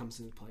where this comes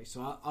into play.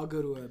 So I'll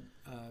go to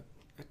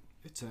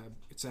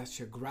it's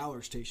actually a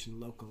growler station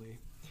locally.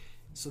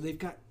 So they've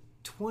got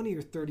 20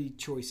 or 30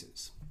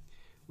 choices,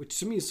 which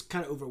to me is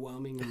kind of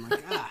overwhelming. I'm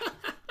like,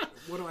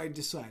 what do I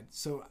decide?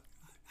 So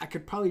I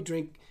could probably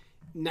drink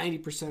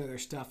 90% of their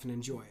stuff and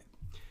enjoy it.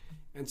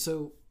 And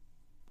so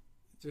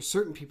there's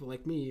certain people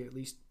like me, at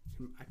least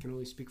I can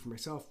only speak for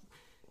myself.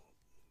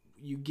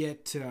 You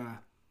get,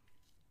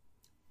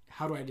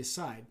 how do I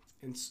decide?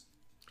 And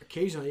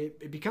occasionally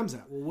it becomes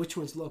that. Well, which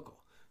one's local?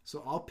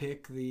 So I'll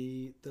pick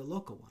the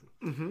local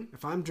one. Mm-hmm.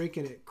 If I'm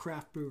drinking at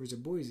Craft Brewers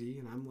of Boise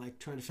and I'm like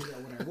trying to figure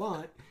out what I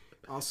want,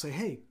 I'll say,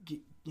 hey,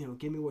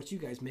 give me what you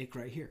guys make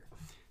right here.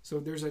 So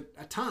there's a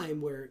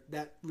time where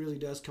that really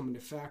does come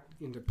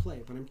into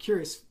play. But I'm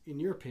curious, in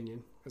your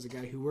opinion, as a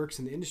guy who works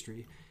in the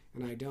industry,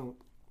 and I don't,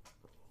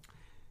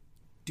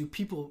 do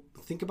people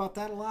think about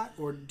that a lot,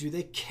 or do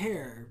they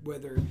care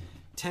whether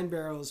 10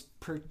 barrels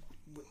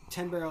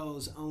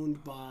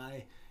owned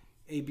by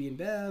AB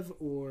InBev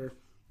or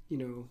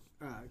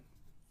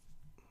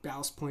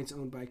Ballast Point's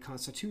owned by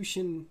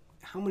Constitution?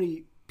 How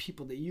many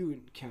people that you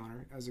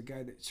encounter as a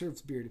guy that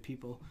serves beer to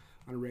people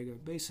on a regular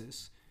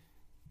basis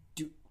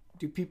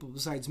do people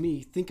besides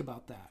me think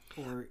about that,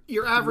 or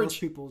your average most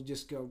people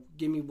just go,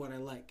 give me what I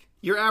like?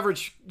 Your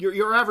average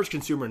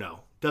consumer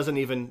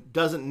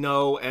doesn't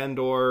know and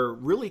or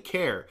really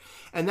care.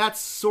 And that's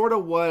sort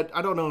of what,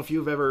 I don't know if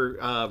you've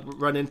ever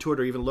run into it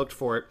or even looked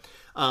for it.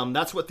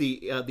 That's what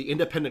the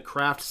independent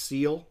craft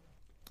seal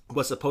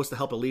was supposed to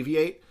help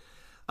alleviate.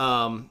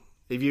 Are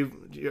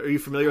you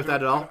familiar with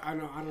that at all? I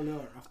don't know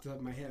it off the top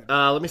of my head.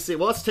 Let me see.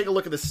 Well, let's take a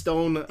look at the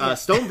Stone.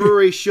 Stone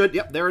Brewery should.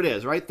 Yep, there it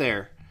is, right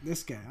there.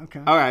 This guy.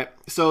 Okay. All right.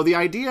 So the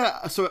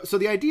idea. So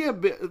the idea.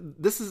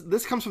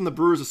 This comes from the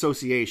Brewers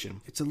Association.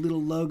 It's a little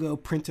logo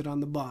printed on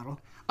the bottle.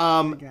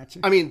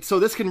 Gotcha. I mean, so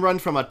this can run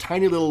from a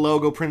tiny little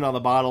logo printed on the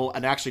bottle,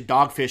 and actually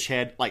Dogfish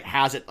Head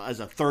has it as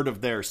a third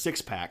of their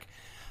 6-pack.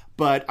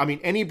 But I mean,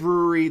 any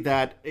brewery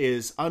that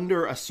is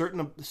under a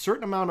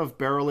certain amount of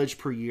barrelage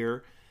per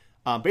year,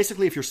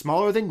 basically, if you're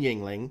smaller than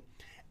Yuengling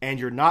and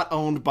you're not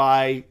owned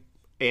by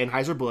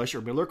Anheuser-Busch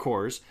or Miller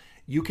Coors,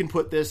 you can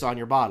put this on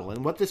your bottle.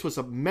 And what this was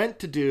meant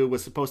to do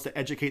was supposed to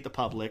educate the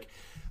public,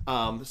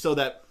 so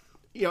that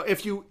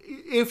if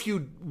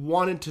you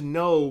wanted to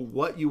know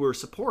what you were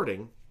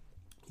supporting,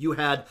 you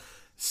had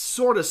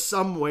sort of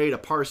some way to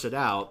parse it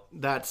out.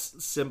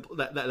 That's simple.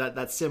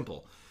 That's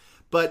simple.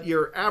 But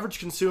your average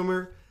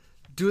consumer,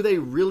 do they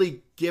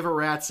really give a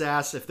rat's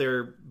ass if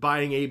they're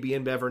buying AB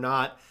InBev or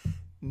not?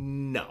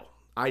 No,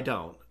 I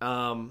don't.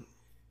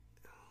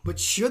 But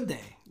should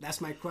they?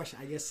 That's my question.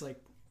 I guess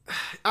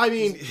I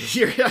mean,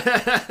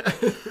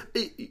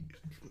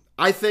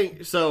 I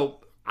think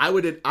so. I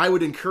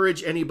would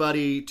encourage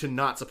anybody to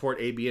not support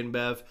AB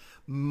InBev,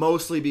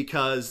 mostly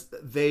because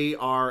they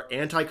are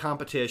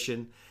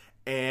anti-competition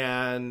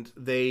and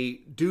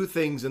they do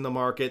things in the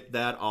market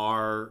that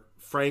are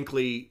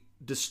frankly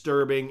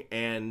disturbing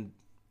and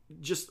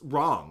just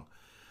wrong.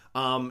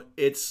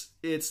 It's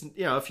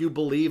if you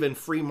believe in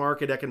free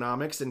market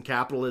economics and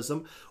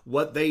capitalism,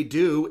 what they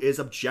do is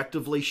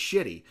objectively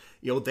shitty.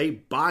 They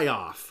buy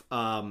off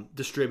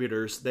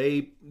distributors.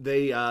 They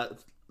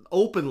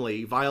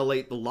openly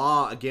violate the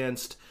law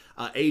against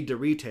aid to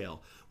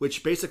retail,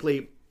 which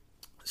basically.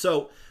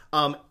 So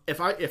if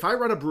I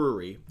run a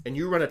brewery and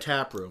you run a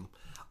tap room,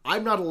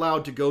 I'm not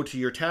allowed to go to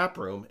your tap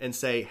room and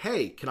say,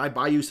 "Hey, can I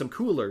buy you some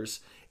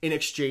coolers in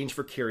exchange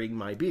for carrying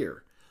my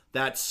beer?"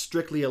 That's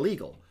strictly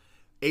illegal.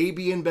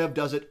 AB InBev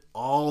does it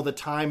all the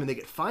time, and they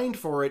get fined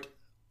for it.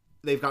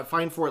 They've got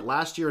fined for it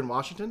last year in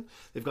Washington.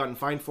 They've gotten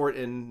fined for it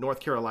in North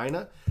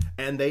Carolina,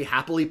 and they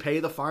happily pay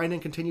the fine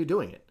and continue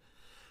doing it.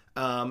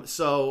 I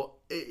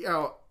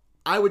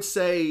would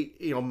say,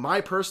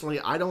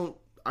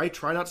 I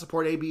try not to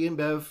support AB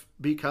InBev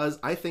because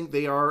I think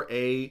they are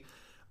a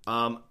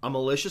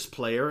malicious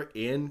player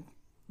in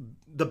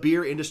the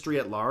beer industry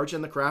at large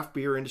and the craft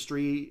beer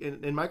industry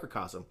in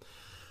microcosm.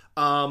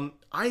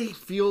 I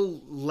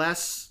feel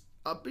less.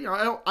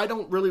 I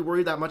don't really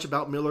worry that much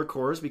about Miller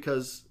Coors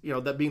because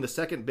that being the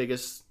second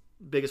biggest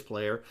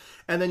player,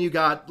 and then you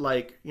got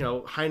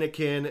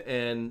Heineken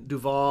and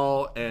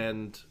Duval,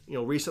 and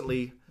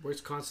recently.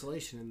 Where's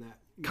Constellation in that?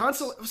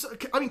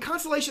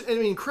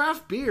 Constellation.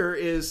 Craft beer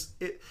is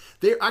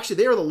they are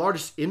the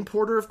largest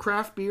importer of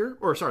craft beer,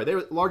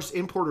 they're the largest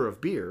importer of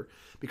beer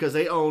because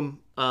they own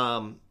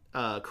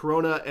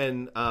Corona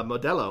and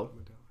Modelo.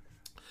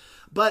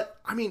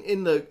 But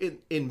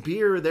in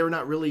beer they're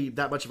not really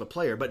that much of a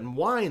player, but in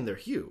wine they're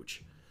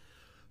huge.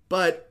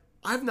 But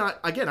I'm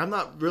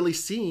not really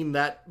seeing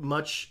that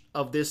much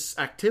of this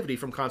activity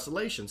from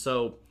Constellation.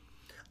 So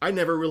I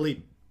never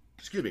really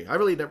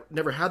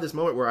never had this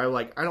moment where I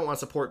don't want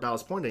to support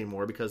Ballast Point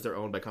anymore because they're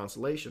owned by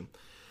Constellation.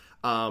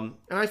 And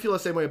I feel the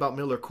same way about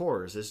Miller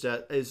Coors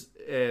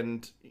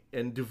and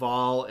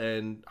Duval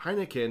and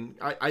Heineken.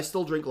 I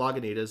still drink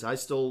Lagunitas. I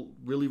still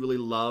really, really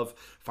love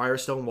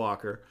Firestone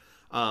Walker.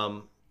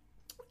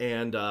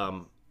 And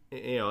I'm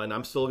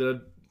still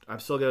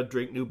gonna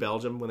drink New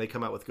Belgium when they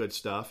come out with good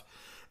stuff.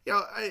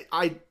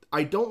 I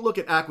don't look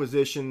at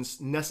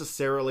acquisitions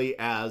necessarily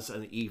as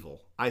an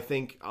evil. I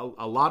think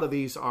a lot of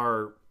these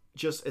are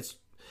just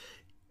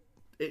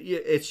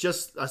it's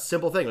just a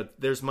simple thing.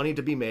 There's money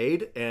to be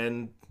made,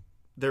 and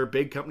they're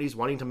big companies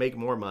wanting to make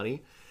more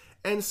money.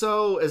 And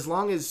so as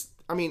long as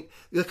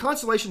the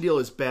Constellation deal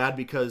is bad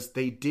because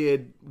they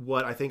did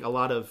what I think a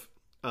lot of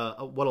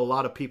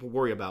people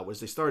worry about was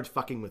they started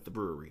fucking with the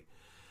brewery.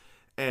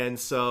 And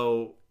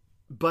so,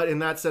 but in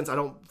that sense, I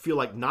don't feel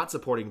like not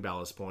supporting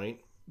Ballast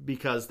Point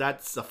because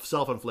that's a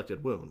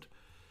self-inflicted wound.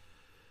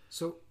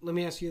 So let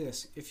me ask you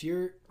this.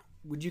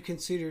 Would you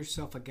consider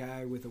yourself a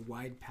guy with a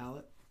wide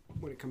palate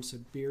when it comes to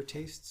beer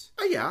tastes?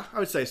 Yeah, I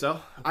would say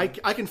so.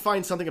 Okay. I can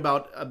find something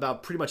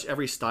about pretty much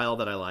every style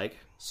that I like.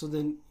 So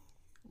then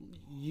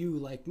you,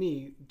 like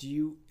me,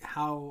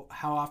 how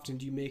often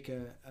do you make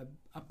a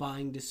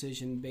buying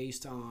decision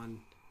based on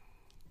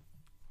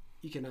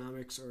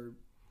economics or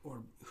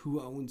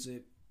who owns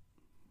it,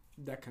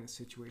 that kind of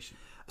situation?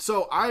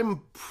 So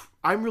I'm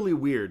really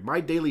weird. My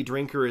daily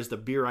drinker is the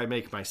beer I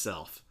make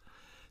myself.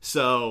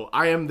 So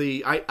I am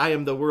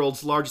the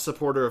world's largest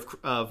supporter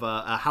of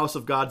a House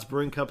of Gods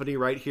brewing company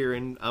right here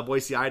in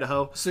Boise,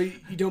 Idaho. So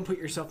you don't put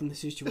yourself in the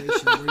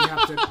situation where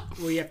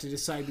you have to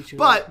decide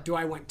between do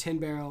I want 10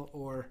 barrel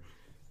or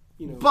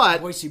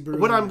Boise Brewing.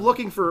 When I'm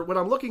looking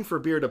for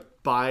beer to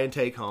buy and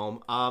take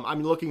home,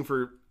 I'm looking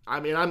for.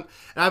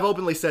 I've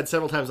openly said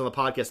several times on the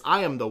podcast,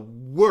 I am the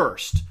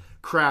worst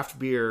craft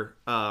beer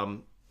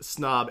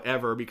snob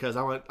ever because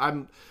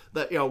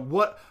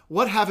what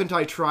haven't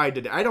I tried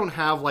today? I don't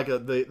have like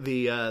a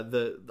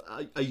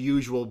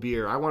usual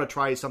beer. I want to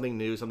try something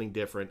new, something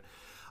different.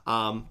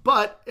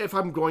 But if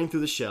I'm going through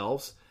the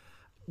shelves,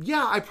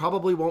 I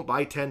probably won't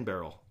buy 10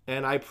 barrel,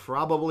 and I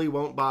probably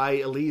won't buy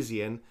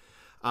Elysian.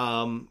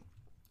 Until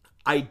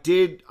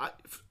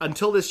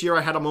this year,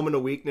 I had a moment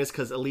of weakness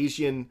because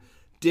Elysian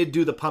did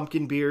do the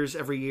pumpkin beers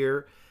every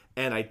year,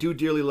 and I do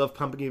dearly love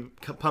pumpkin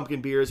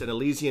beers, and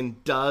Elysian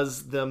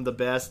does them the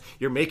best.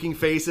 You're making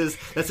faces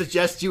that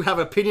suggest you have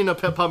an opinion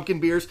of pumpkin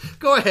beers.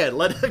 Go ahead,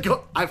 let it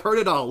go. I've heard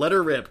it all. Let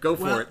her rip. Go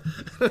for it.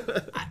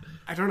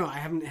 I don't know. I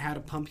haven't had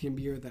a pumpkin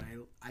beer that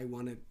I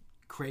want to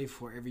crave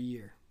for every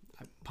year.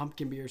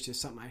 Pumpkin beer is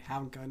just something I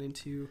haven't got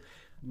into.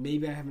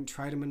 Maybe I haven't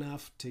tried them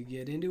enough to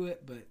get into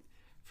it, but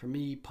for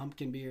me,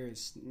 pumpkin beer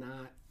is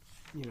not,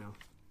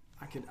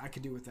 I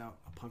could do without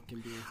a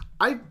pumpkin beer.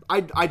 I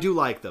do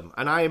like them,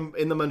 and I'm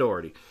in the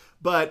minority.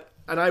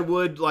 I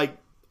would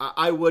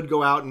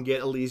go out and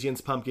get Elysian's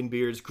pumpkin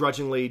beers,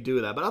 grudgingly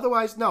do that. But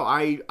otherwise, no,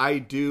 I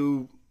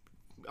do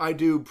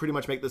pretty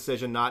much make the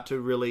decision not to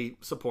really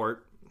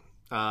support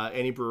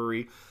any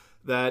brewery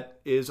that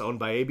is owned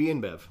by AB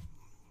InBev.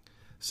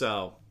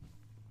 So,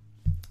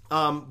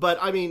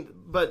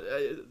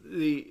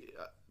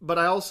 but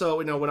I also,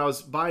 when I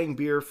was buying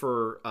beer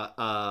for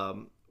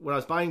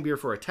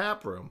a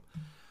tap room,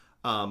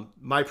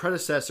 my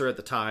predecessor at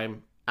the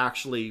time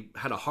actually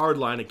had a hard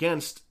line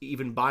against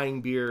even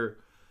buying beer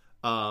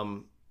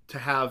to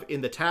have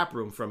in the tap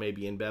room from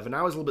AB InBev, and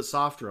I was a little bit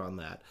softer on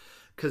that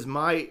because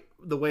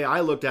the way I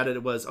looked at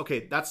it was,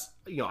 okay, that's,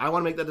 I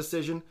want to make that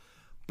decision,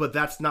 but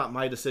that's not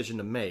my decision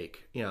to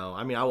make.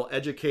 I will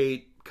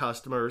educate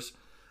customers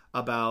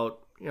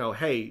about,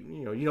 hey,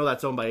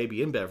 that's owned by AB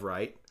InBev,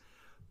 right?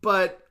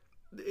 But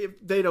if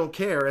they don't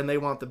care and they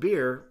want the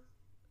beer,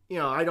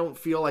 I don't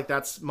feel like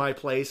that's my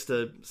place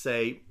to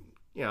say,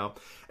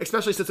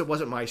 especially since it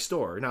wasn't my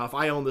store. Now, if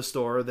I own the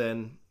store,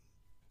 then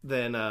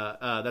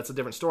that's a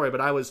different story.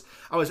 But I was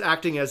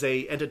acting as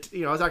I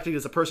was acting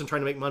as a person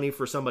trying to make money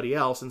for somebody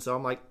else, and so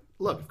I'm like,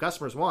 look, if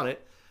customers want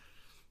it,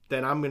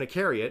 then I'm going to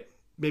carry it.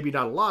 Maybe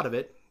not a lot of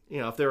it.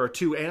 If there are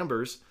 2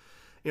 ambers,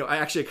 I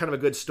actually kind of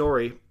a good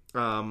story.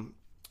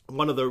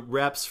 One of the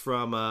reps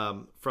from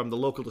the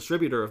local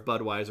distributor of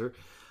Budweiser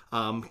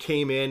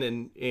came in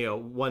and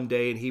one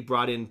day and he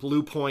brought in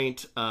Blue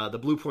Point, the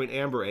Blue Point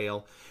Amber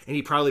Ale, and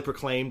he proudly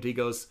proclaimed, he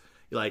goes,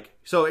 like,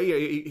 so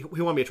he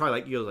wanted me to try,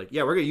 like, he was like,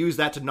 yeah, we're gonna use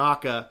that to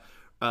knock a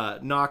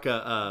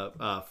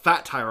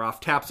fat tire off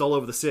taps all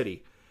over the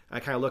city. I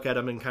kind of look at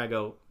him and kind of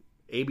go,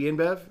 AB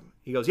InBev?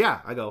 He goes,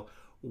 yeah. I go,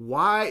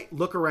 why?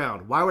 Look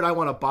around. Why would I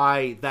want to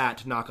buy that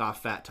to knock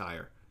off fat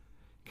tire?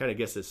 Kind of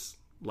gets this,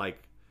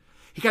 like,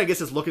 he kind of gets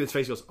this look in his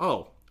face. He goes,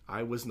 oh,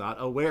 I was not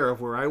aware of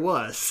where I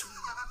was.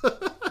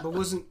 But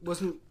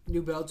wasn't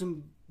New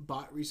Belgium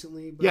bought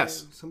recently by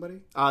somebody?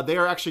 They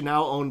are actually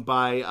now owned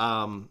by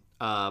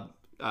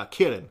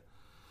Kirin.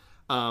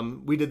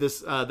 We did this.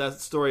 That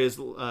story is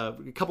a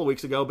couple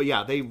weeks ago, but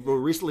yeah, they were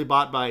recently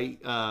bought by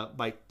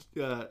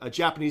a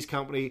Japanese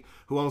company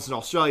who owns an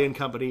Australian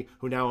company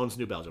who now owns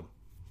New Belgium.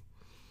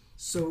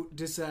 So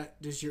does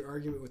your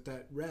argument with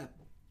that rep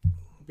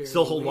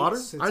still hold water?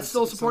 I'd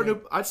still support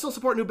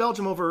New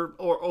Belgium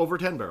over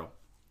 10 Barrel,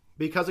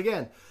 because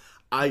again,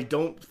 I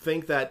don't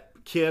think that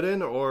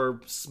Kirin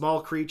or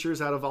small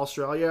creatures out of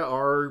Australia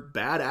are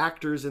bad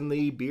actors in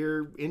the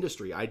beer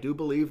industry. I do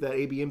believe that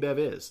AB InBev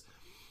is.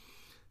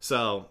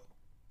 So,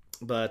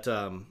 but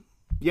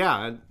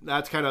yeah,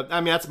 that's kind of,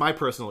 that's my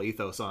personal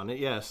ethos on it.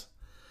 Yes.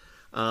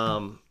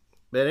 But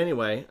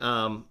anyway,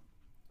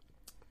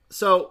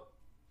 so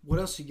what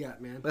else you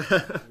got, man?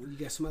 You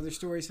got some other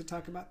stories to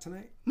talk about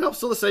tonight? Nope,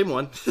 still the same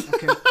one.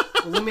 Okay.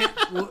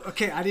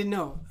 Okay, I didn't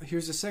know.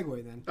 Here's a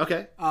segue then.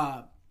 Okay.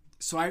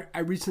 So I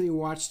recently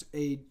watched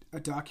a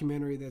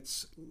documentary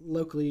that's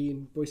locally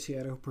in Boise,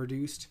 Idaho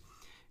produced,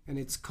 and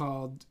it's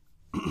called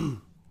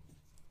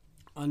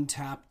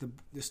Untapped,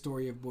 the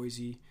story of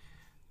Boise,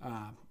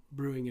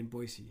 brewing in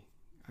Boise.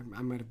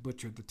 I might have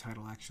butchered the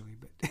title actually,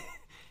 but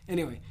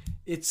anyway,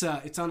 it's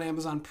on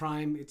Amazon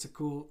Prime. It's a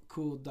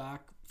cool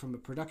doc from a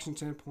production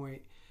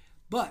standpoint.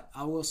 But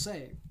I will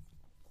say,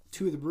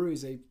 2 of the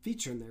breweries they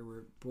feature in there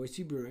were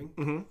Boise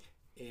Brewing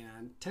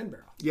and 10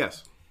 Barrel.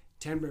 Yes.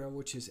 10 Barrel,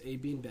 which is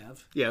AB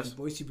InBev. Yes. And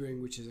Boise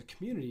Brewing, which is a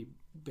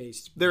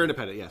community-based. They're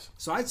independent, yes.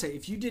 So I'd say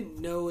if you didn't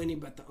know any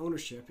about the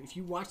ownership, if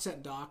you watch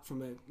that doc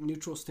from a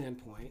neutral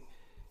standpoint,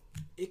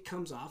 it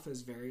comes off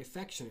as very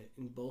affectionate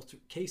in both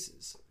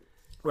cases.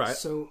 Right.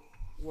 So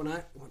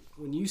when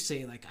you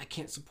say, like, I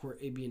can't support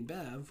AB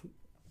InBev,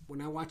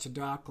 when I watch a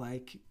doc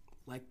like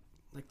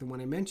the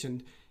one I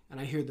mentioned, and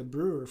I hear the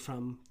brewer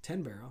from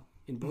 10 Barrel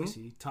in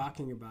Boise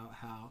talking about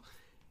how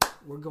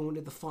we're going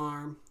to the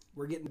farm,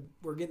 we're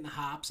getting the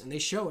hops, and they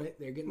show it.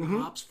 They're getting the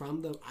hops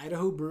from the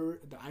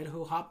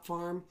Idaho hop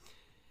farm.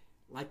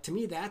 Like, to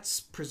me,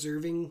 that's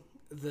preserving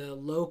the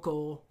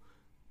local,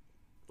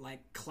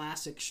 like,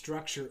 classic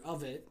structure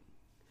of it,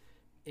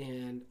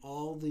 and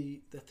all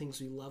the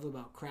things we love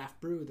about craft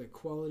brew, the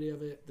quality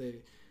of it,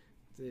 the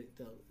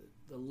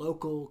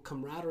local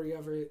camaraderie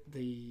of it,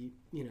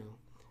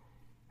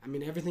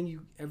 everything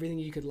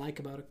you could like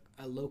about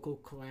a local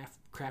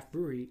craft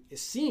brewery, it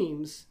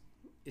seems,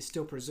 is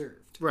still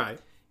preserved. Right.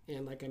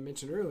 And like I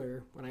mentioned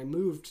earlier, when I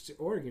moved to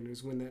Oregon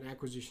is when that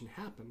acquisition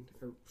happened,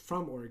 or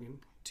from Oregon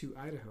to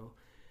Idaho.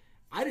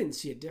 I didn't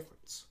see a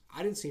difference.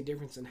 I didn't see a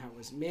difference in how it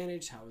was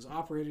managed, how it was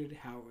operated,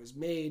 how it was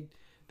made,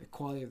 the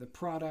quality of the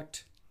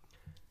product.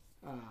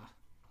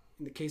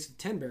 In the case of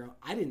 10 Barrel,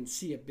 I didn't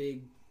see a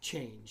big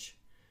change.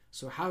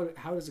 So how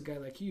does a guy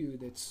like you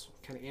that's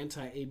kind of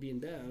anti-AB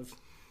InBev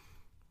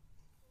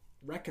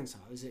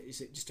reconcile? Is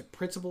it just a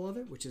principle of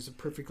it, which is a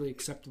perfectly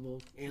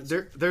acceptable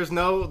answer? There is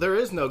no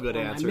good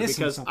answer,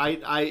 because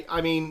something?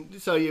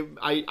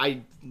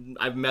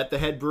 I've met the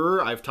head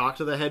brewer. I've talked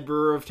to the head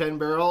brewer of 10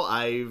 Barrel.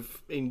 I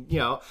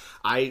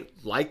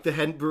like the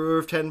head brewer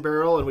of 10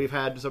 Barrel, and we've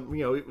had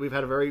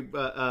a very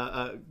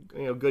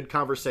good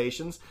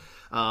conversations.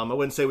 I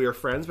wouldn't say we were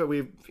friends, but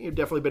we've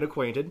definitely been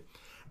acquainted,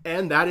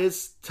 and that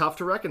is tough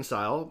to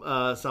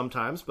reconcile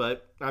sometimes.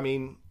 But I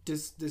mean,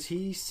 Does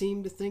he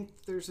seem to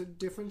think there's a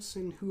difference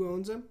in who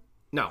owns them?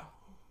 No.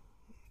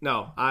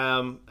 The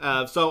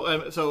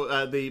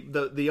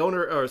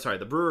owner, or sorry,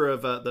 the brewer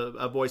of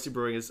the Boise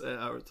Brewing is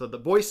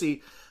the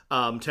Boise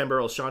 10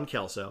 Barrel, Sean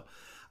Kelso.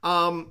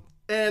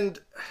 And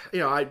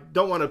I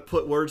don't want to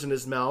put words in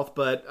his mouth,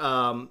 but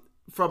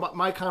from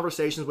my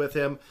conversations with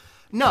him,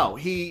 no,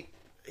 he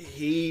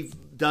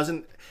does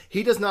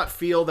not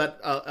feel that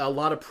a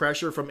lot of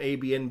pressure from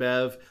AB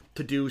InBev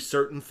to do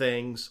certain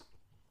things.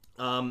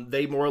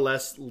 They more or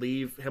less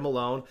leave him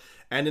alone.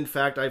 And in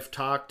fact, I've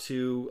talked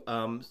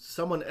to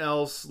someone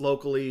else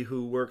locally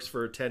who works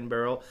for 10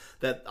 Barrel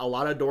that a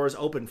lot of doors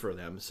open for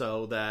them.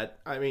 So that,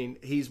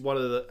 he is one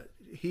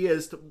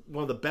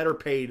of the better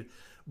paid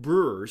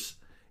brewers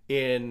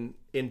in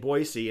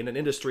Boise, in an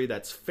industry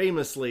that's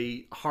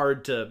famously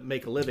hard to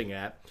make a living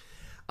at.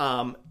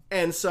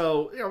 And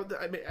so,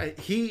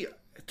 he,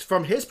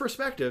 from his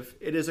perspective,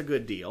 it is a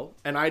good deal.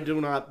 And I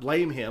do not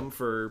blame him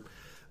for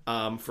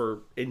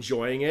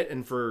enjoying it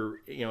and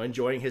for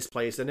enjoying his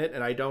place in it,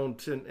 and I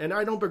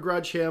don't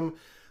begrudge him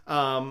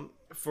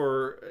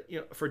for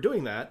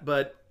doing that.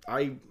 But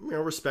I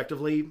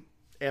respectively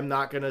am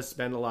not going to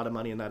spend a lot of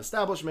money in that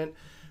establishment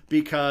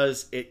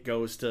because it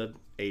goes to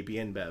AB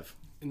InBev.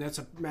 And that's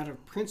a matter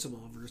of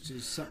principle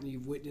versus something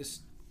you've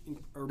witnessed,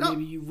 or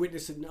maybe you've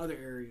witnessed it in other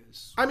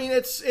areas.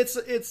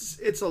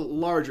 It's a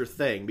larger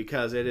thing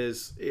because it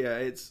is. Yeah,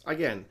 it's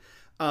again.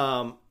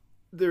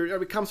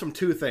 It comes from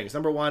two things.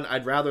 Number one,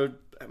 I'd rather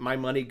my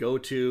money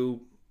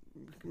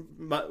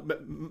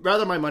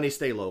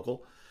stay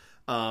local,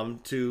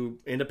 to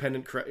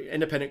independent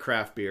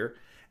craft beer,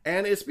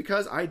 and it's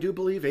because I do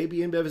believe AB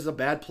InBev is a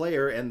bad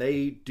player and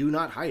they do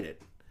not hide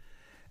it.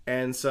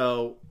 And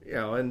so,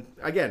 and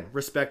again,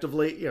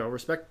 respectfully,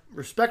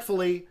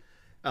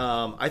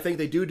 I think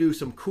they do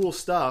some cool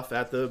stuff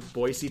at the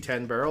Boise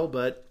 10 Barrel,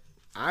 but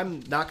I'm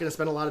not going to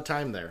spend a lot of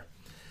time there.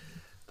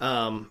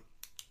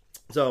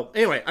 So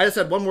anyway, I just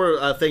had one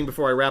more thing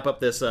before I wrap up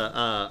this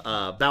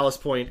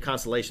Ballast Point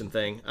Constellation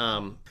thing.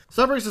 So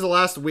that brings us to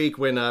last week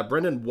when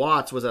Brendan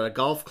Watts was at a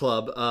golf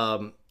club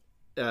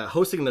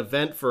hosting an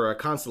event for a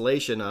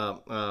Constellation.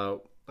 Not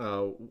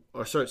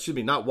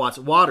Watts.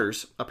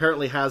 Waters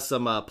apparently has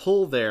some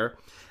pull there,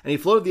 and he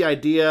floated the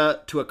idea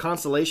to a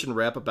Constellation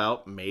rep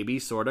about maybe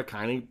sort of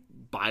kind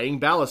of buying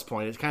Ballast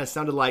Point. It kind of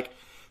sounded like,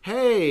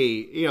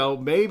 hey,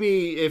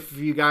 maybe if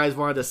you guys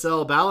wanted to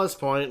sell Ballast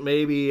Point,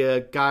 maybe a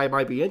guy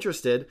might be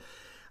interested.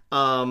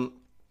 And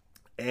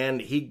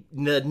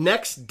the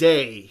next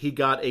day, he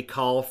got a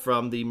call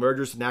from the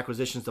Mergers and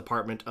Acquisitions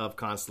Department of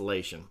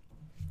Constellation.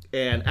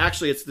 And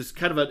actually, it's this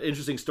kind of an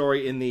interesting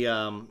story in the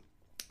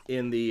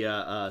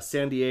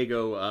San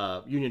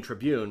Diego Union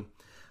Tribune.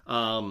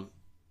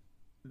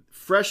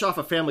 Fresh off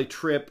a family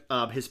trip,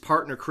 his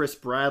partner, Chris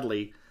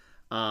Bradley,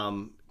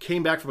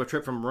 came back from a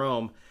trip from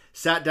Rome,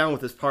 sat down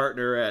with his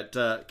partner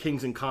at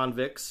Kings and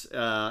Convicts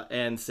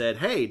and said,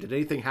 hey, did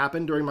anything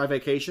happen during my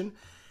vacation?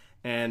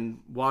 And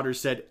Waters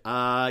said,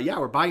 yeah,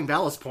 we're buying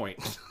Ballast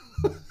Point.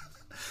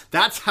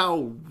 That's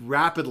how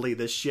rapidly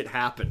this shit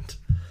happened.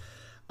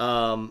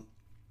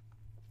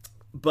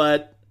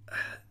 But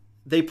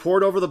they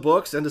poured over the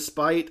books, and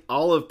despite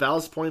all of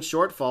Ballast Point's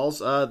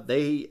shortfalls,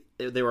 they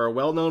were a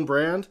well-known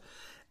brand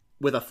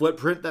with a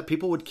footprint that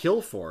people would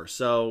kill for.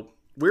 So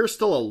we're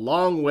still a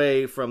long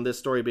way from this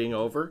story being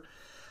over.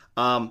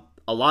 A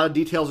lot of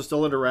details are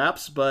still under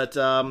wraps, but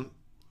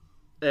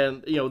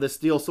this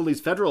deal still needs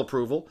federal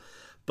approval.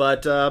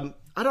 But I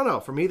don't know.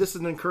 For me, this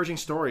is an encouraging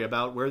story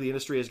about where the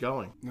industry is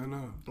going.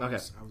 No. Okay,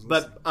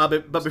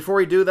 but before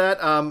we do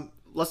that,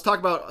 let's talk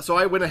about. So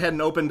I went ahead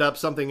and opened up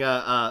something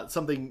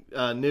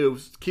new,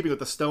 keeping with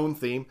the Stone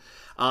theme.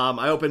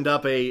 I opened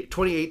up a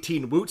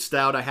 2018 Woot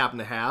Stout I happen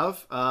to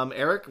have.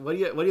 Eric, what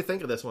do you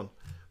think of this one?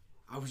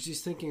 I was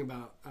just thinking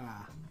about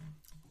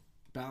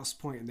Ballast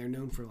Point, and they're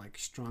known for like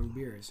strong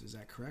beers. Is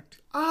that correct?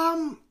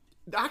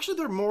 Actually,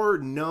 they're more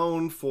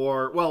known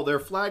for, their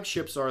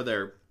flagships are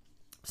their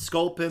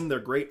Sculpin, their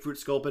grapefruit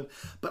Sculpin.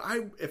 But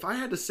if I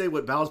had to say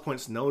what Ballast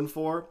Point's known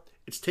for,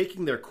 it's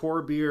taking their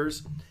core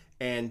beers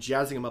and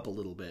jazzing them up a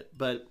little bit.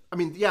 But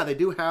yeah, they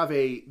do have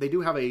a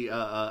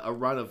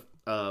run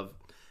of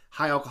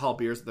high alcohol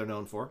beers that they're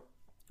known for.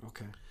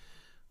 Okay.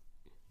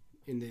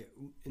 In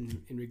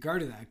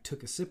regard to that, I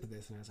took a sip of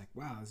this and I was like,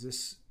 wow, is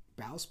this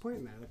Ballast Point?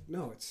 And I like,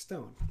 no, it's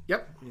Stone.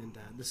 Yep. And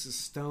this is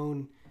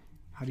Stone.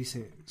 How do you say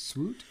it?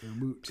 Swoot or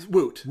Woot?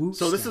 Woot. Woot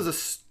so Stout. This is a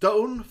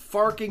Stone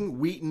Farking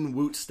Wheaton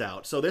Woot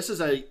Stout. So this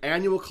is an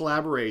annual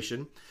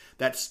collaboration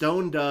that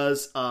Stone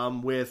does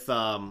with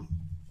Will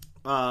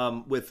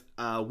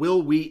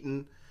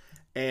Wheaton,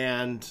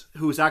 and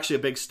who's actually a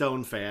big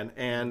Stone fan.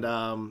 And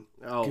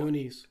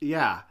Goonies.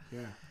 Yeah.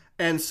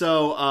 And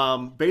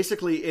so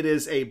basically, it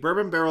is a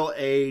bourbon barrel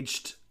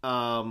aged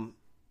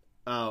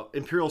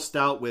imperial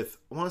stout with,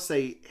 I want to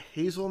say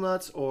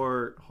hazelnuts,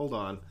 or hold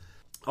on.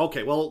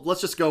 Okay, well,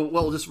 let's just go.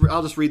 Well,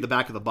 I'll just read the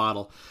back of the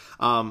bottle.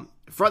 Front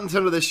and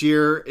center this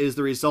year is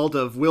the result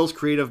of Will's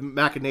creative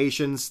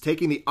machinations,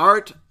 taking the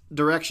art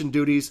direction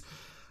duties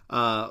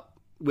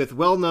with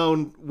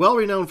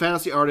well-renowned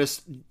fantasy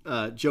artist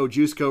Joe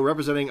Jusko,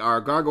 representing our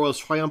gargoyles'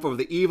 triumph over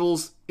the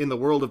evils in the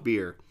world of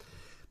beer.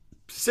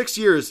 6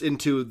 years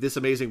into this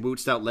amazing Woot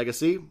Stout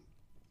legacy,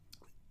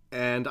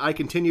 And I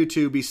continue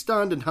to be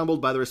stunned and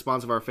humbled by the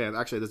response of our fans.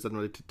 Actually, this doesn't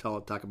really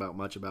talk about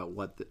much about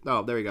what...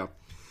 there you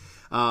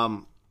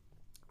go.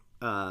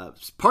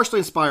 Partially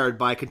inspired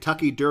by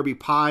Kentucky Derby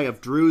pie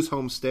of Drew's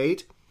home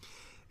state.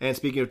 And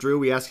speaking of Drew,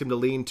 we asked him to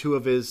lean 2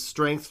 of his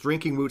strengths,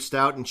 drinking Woot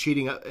Stout and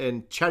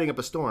chatting up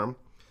a storm.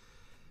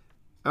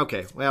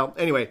 Okay, well,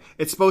 anyway,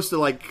 it's supposed to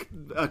like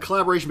a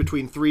collaboration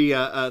between three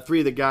of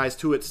the guys,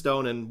 Tuit,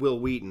 Stone, and Will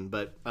Wheaton.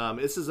 But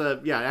this is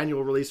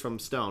annual release from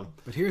Stone.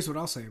 But here's what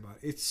I'll say about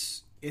it.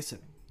 It's a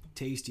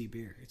tasty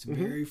beer. It's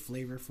very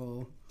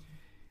flavorful.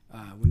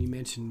 When you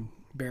mention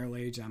barrel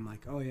age, I'm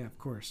like, oh yeah, of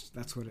course.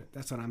 That's what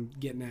I'm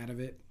getting out of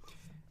it.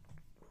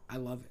 I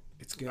love it.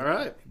 It's good. All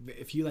right.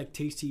 If you like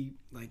tasty,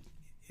 like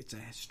it's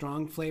a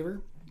strong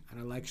flavor, and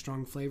I like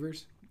strong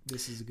flavors,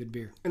 this is a good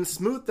beer. And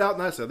smoothed out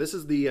nice. So this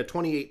is the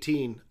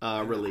 2018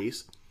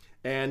 release,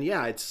 and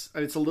yeah, it's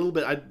a little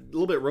bit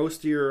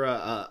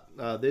roastier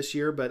this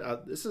year,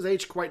 but this is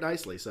aged quite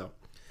nicely. So,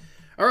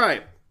 all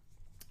right.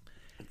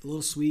 A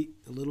little sweet,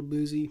 a little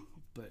boozy,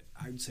 but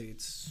I'd say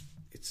it's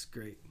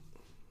great.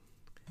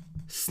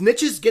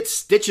 Snitches get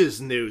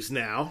stitches news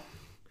now.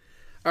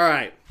 All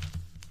right,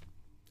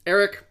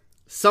 Eric.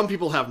 Some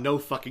people have no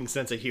fucking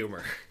sense of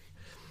humor.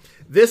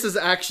 This is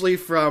actually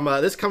from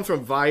this comes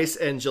from Vice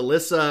and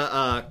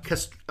Jalissa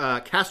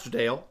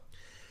Castrodale.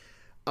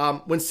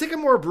 When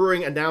Sycamore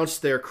Brewing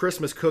announced their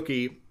Christmas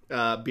cookie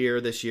beer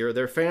this year,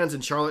 their fans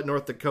in Charlotte,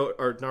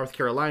 North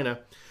Carolina,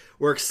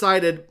 were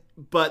excited,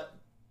 but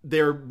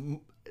their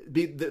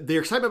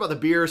excitement about the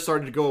beer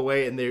started to go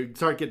away, and they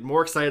started getting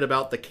more excited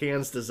about the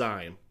can's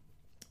design.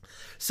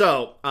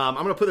 So I'm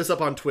going to put this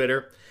up on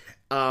Twitter.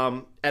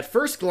 At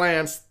first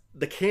glance,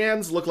 the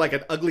cans look like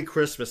an ugly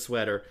Christmas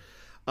sweater,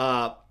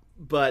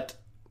 but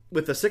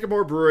with the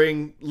Sycamore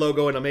Brewing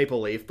logo and a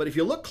maple leaf. But if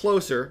you look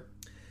closer,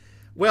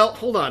 well,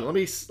 hold on. Let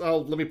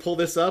me pull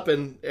this up,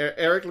 and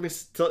Eric,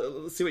 let's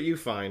see what you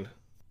find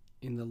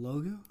in the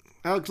logo.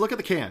 Alex, look at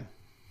the can.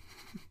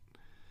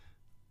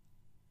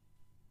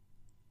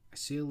 I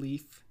see a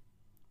leaf.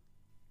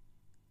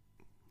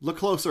 Look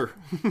closer.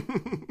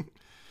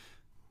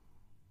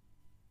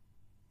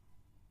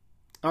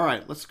 All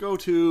right, let's go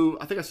to...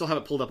 I think I still have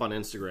it pulled up on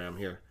Instagram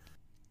here.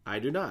 I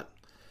do not.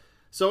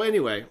 So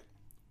anyway,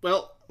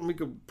 well, let me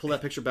go pull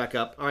that picture back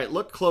up. All right,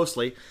 look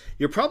closely.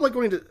 You're probably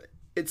going to...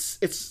 It's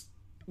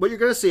what you're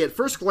going to see. At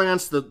first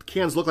glance, the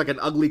cans look like an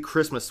ugly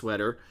Christmas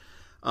sweater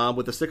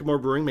with the Sycamore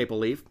Brewing maple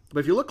leaf. But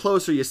if you look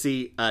closer, you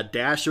see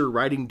Dasher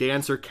riding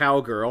Dancer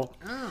Cowgirl,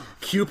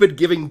 Cupid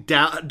giving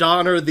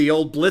Donner the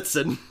old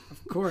Blitzen.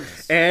 Of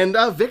course. And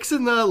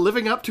Vixen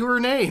living up to her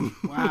name.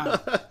 Wow.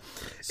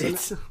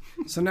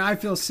 So now I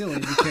feel silly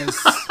because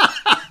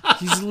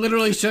he's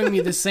literally showing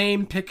me the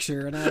same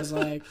picture, and I was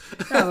like,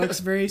 "That looks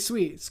very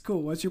sweet. It's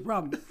cool. What's your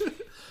problem?"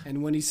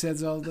 And when he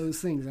says all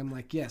those things, I'm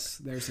like, "Yes,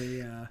 there's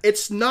a."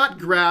 It's not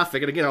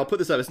graphic, and again, I'll put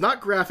this up. It's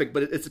not graphic,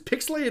 but it's a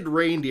pixelated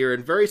reindeer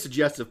in very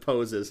suggestive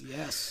poses.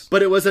 Yes.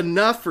 But it was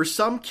enough for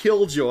some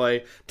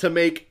killjoy to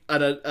make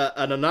an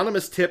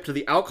anonymous tip to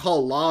the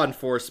Alcohol Law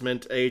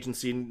Enforcement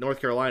Agency in North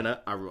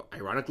Carolina,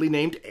 ironically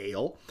named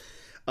Ale.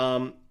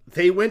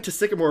 They went to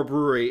Sycamore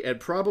Brewery and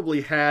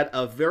probably had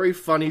a very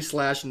funny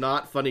 /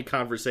 not funny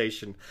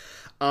conversation.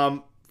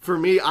 For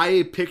me,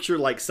 I picture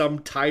like some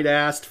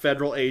tight-assed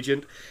federal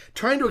agent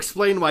trying to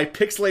explain why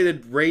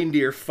pixelated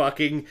reindeer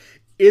fucking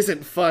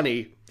isn't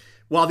funny,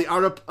 while the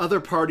other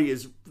party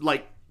is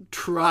like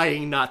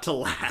trying not to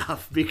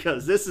laugh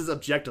because this is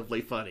objectively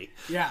funny.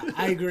 Yeah,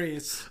 I agree.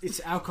 It's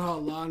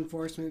Alcohol Law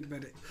Enforcement,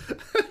 but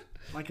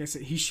like I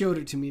said, he showed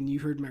it to me and you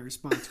heard my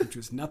response, which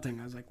was nothing.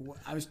 I was like, what?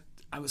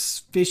 I was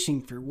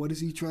fishing for what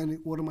is he trying to,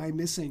 what am I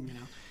missing, you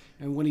know?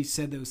 And when he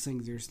said those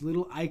things, there's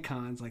little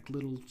icons, like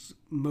little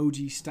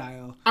emoji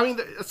style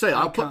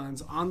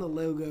icons on the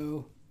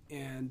logo,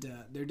 and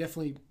they're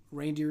definitely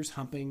reindeers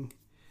humping.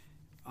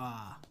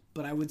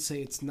 But I would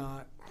say it's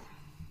not,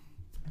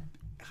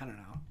 I don't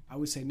know, I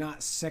would say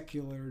not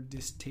secular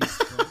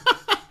distasteful.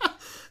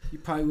 You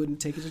probably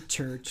wouldn't take it to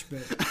church, but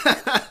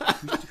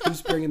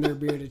who's bringing their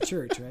beer to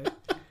church, right?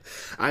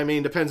 I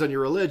mean, depends on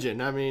your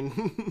religion. I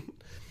mean...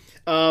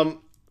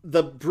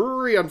 The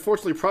brewery,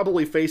 unfortunately,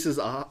 probably faces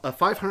a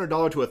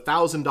 $500 to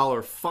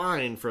 $1,000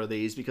 fine for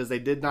these because they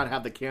did not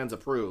have the cans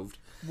approved.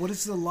 What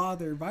is the law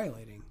they're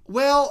violating?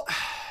 Well,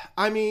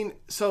 I mean,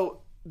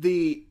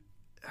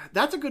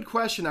 that's a good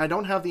question. I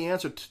don't have the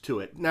answer to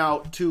it. Now,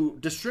 to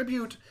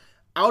distribute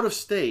out of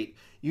state,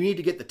 you need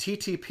to get the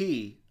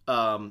TTP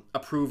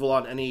approval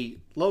on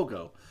any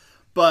logo.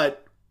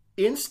 But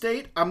in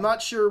state, I'm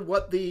not sure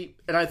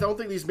and I don't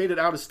think these made it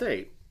out of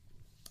state.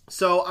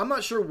 So I'm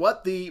not sure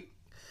what the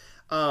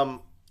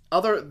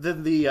other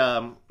than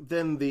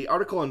the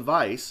article in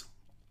Vice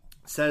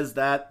says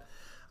that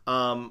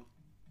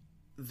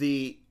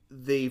they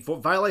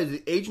violated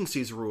the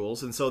agency's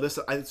rules, and so this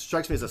it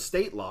strikes me as a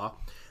state law.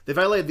 They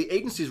violated the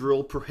agency's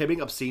rule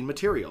prohibiting obscene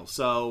material.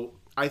 So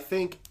I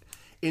think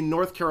in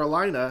North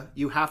Carolina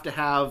you have to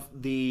have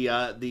you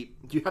have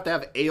to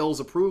have Ale's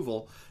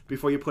approval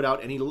before you put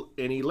out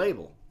any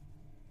label.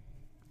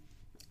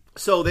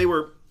 So they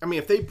were I mean,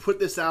 if they put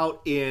this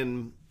out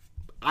in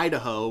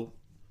Idaho,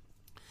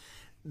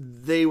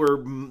 they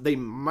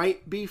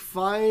might be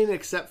fine,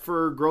 except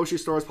for grocery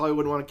stores probably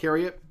wouldn't want to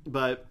carry it.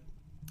 But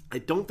I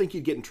don't think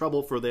you'd get in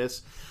trouble for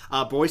this.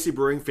 Boise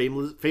Brewing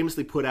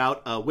famously put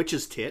out a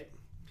Witch's Tit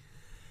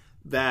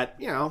that,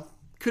 you know,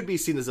 could be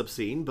seen as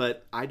obscene,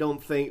 but I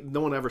don't think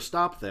no one ever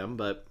stopped them.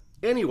 But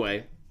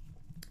anyway,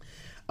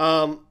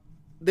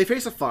 they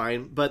face a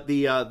fine, but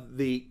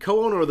the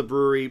co-owner of the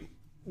brewery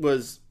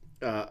was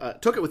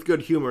took it with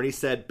good humor, and he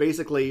said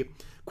basically,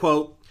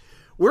 quote,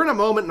 "We're in a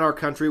moment in our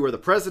country where the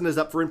president is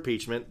up for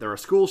impeachment. There are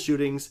school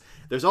shootings.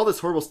 There's all this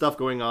horrible stuff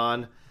going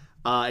on,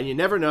 and you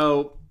never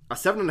know. A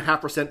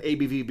 7.5%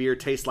 ABV beer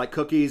tastes like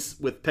cookies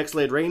with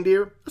pixelated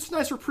reindeer. That's a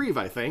nice reprieve,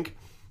 I think."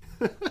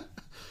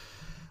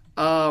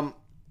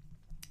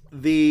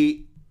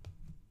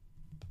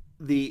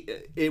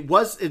 It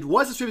was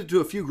distributed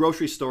to a few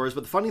grocery stores,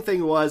 but the funny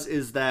thing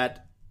is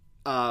that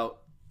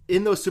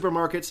in those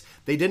supermarkets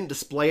they didn't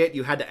display it.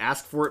 You had to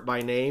ask for it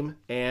by name,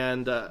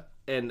 and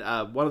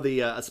one of the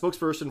a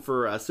spokesperson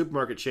for a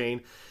supermarket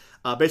chain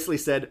basically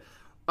said,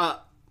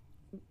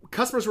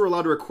 customers were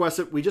allowed to request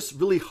it. We just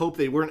really hope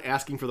they weren't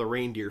asking for the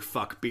reindeer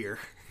fuck beer.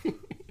 The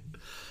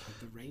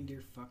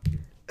reindeer fuck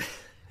beer.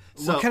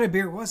 So, what kind of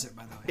beer was it,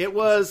 by the way? It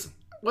was,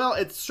 well,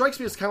 it strikes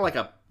me as kind of like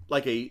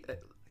a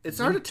it's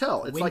hard to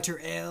tell. It's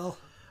winter ale.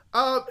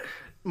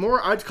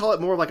 More, I'd call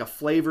it more like a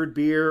flavored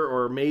beer,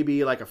 or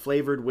maybe like a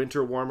flavored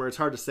winter warmer. It's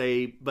hard to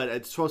say, but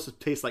it's supposed to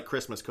taste like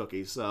Christmas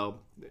cookies. So,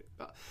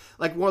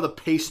 like one of the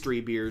pastry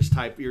beers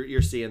type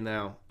you're seeing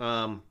now.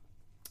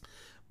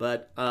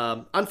 But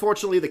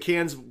unfortunately, the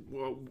cans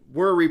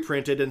were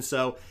reprinted, and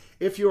so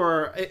if you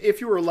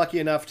were lucky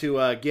enough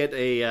to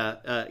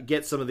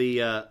get some of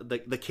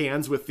the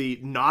cans with the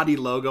naughty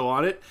logo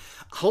on it,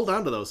 hold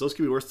on to those. Those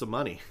could be worth some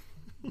money.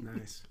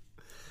 Nice.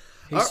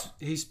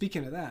 Hey,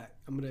 speaking of that,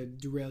 I'm gonna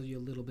derail you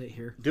a little bit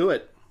here. Do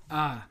it.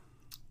 I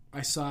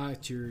saw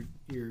at your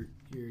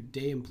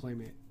day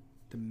employment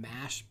the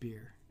mash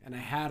beer, and I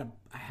had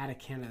a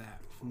can of that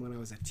from when I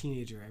was a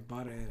teenager. I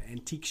bought it at an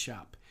antique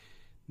shop.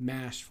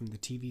 Mash from the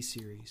TV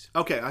series.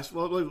 Okay,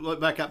 well,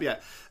 back up. Yeah,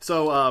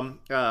 so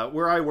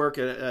where I work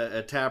at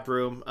a tap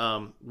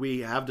room, we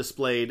have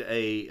displayed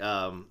a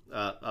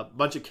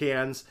bunch of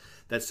cans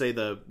that say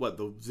the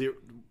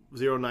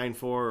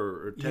 094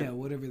 or 10, yeah,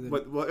 whatever the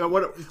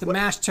what the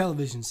MASH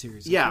television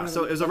series. Yeah,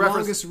 so it was a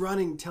reference. Longest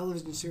running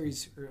television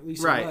series, or at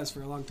least it was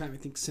for a long time. I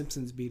think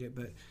Simpsons beat it,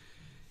 but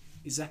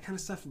is that kind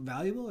of stuff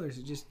valuable, or is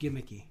it just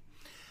gimmicky?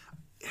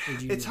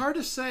 It's hard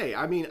to say.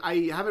 I mean,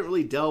 I haven't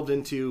really delved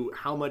into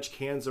how much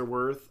cans are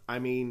worth. I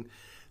mean,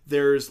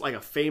 there's like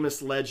a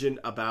famous legend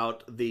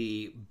about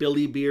the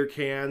Billy Beer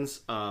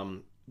cans.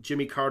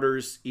 Jimmy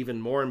Carter's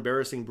even more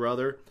embarrassing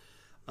brother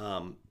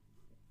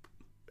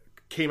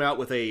came out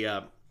with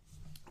a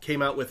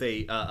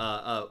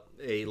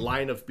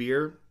line of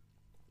beer,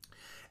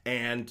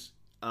 and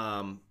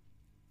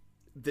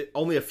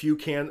only a few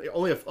cans,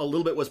 only a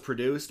little bit was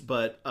produced,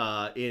 but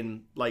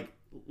in like.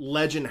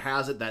 Legend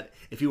has it that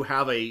if you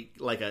have a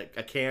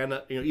can,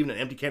 even an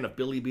empty can of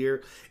Billy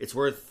Beer, it's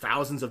worth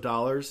thousands of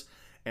dollars.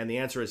 And the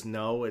answer is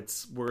no,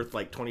 it's worth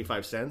like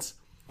 25 cents.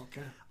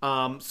 Okay.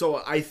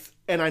 So I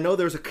know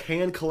there's a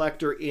can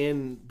collector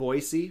in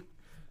Boise.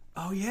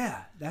 Oh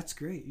yeah, that's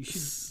great. You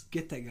should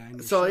get that guy.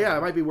 So yeah,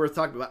 it might be worth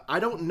talking about. I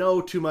don't know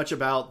too much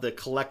about the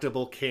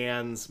collectible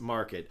cans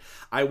market.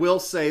 I will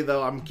say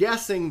though, I'm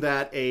guessing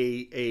that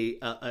a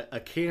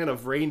can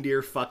of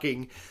reindeer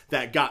fucking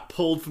that got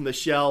pulled from the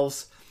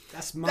shelves.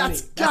 That's money.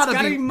 That's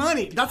gotta be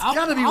money. That's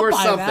gotta be worth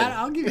something. That.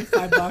 I'll give you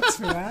 $5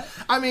 for that.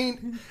 I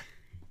mean,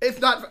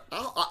 if not.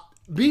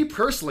 Me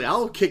personally,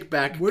 I'll kick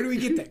back. Where do we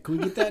get that? Can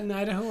we get that in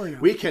Idaho or no?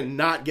 We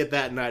cannot get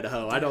that in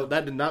Idaho.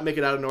 That did not make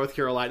it out of North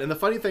Carolina. And the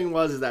funny thing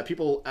is that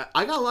people,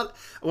 I got a lot,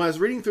 when I was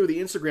reading through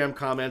the Instagram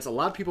comments, a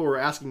lot of people were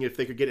asking if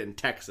they could get it in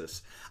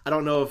Texas. I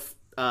don't know if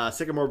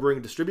Sycamore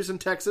Brewing distributes in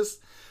Texas,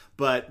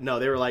 but no,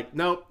 they were like,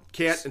 nope,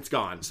 can't, it's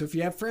gone. So if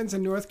you have friends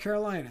in North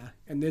Carolina,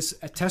 and this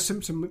a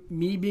testament to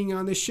me being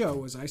on this show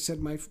was I said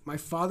my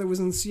father was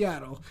in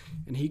Seattle,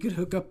 and he could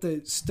hook up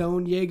the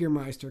Stone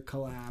Jägermeister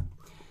collab.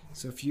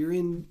 So if you're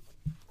in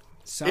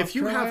South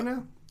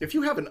Carolina? If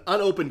you have an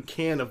unopened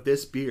can of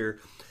this beer,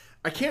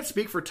 I can't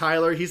speak for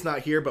Tyler. He's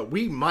not here, but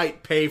we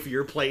might pay for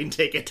your plane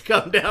ticket to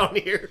come down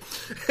here.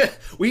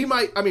 We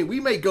may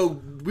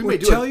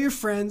tell your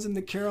friends in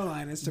the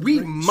Carolinas to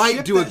we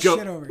might do a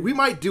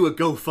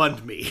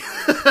GoFundMe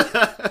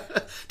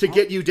to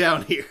get you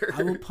down here.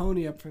 I will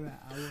pony up for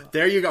that.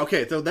 There you go.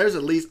 Okay, so there's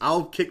at least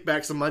I'll kick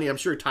back some money. I'm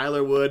sure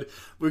Tyler would.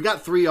 We've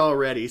got 3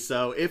 already.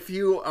 So if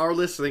you are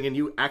listening and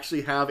you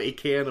actually have a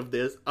can of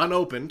this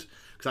unopened,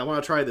 because I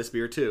want to try this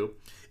beer too.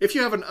 If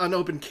you have an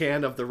unopened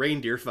can of the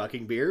reindeer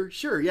fucking beer,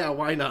 sure, yeah,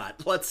 why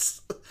not?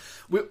 Let's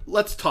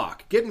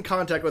talk. Get in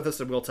contact with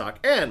us and we'll talk.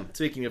 And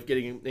speaking of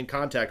getting in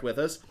contact with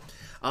us,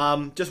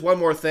 just one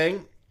more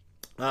thing.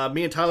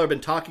 Me and Tyler have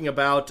been talking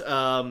about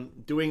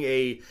doing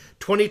a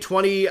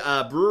 2020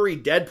 brewery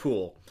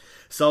Deadpool.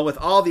 So with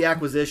all the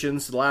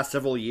acquisitions the last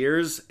several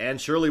years,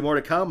 and surely more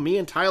to come, me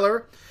and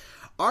Tyler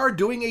are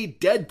doing a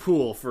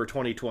Deadpool for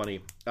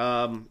 2020.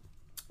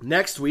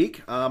 Next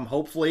week,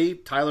 hopefully,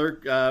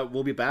 Tyler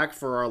will be back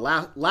for our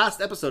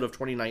last episode of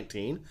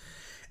 2019,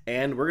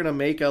 and we're gonna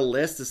make a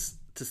list.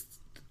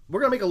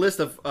 We're gonna make a list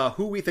of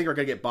who we think are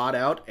gonna get bought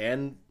out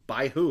and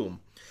by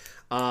whom.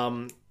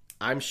 I'm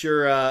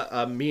sure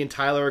me and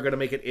Tyler are gonna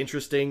make it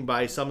interesting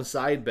by some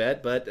side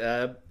bet, but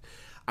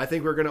I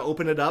think we're gonna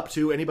open it up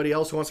to anybody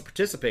else who wants to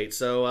participate.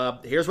 So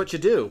here's what you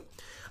do: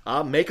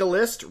 make a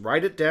list,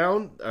 write it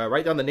down,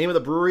 write down the name of the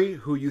brewery,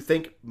 who you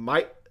think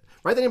might.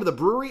 Write the name of the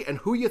brewery and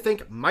who you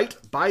think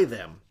might buy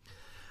them.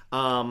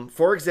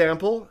 For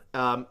example,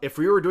 if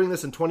we were doing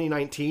this in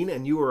 2019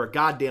 and you were a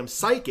goddamn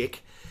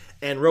psychic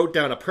and wrote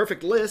down a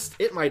perfect list,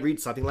 it might read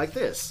something like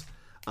this.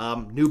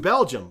 New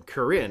Belgium,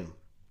 Corinne.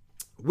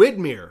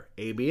 Widmer,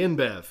 AB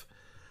InBev.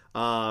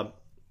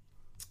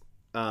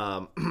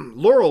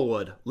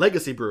 Laurelwood,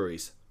 Legacy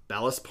Breweries.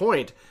 Ballast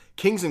Point,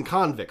 Kings and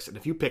Convicts. And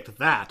if you picked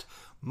that,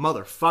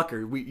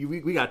 motherfucker,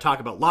 we got to talk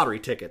about lottery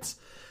tickets.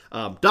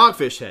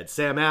 Dogfish Head,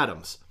 Sam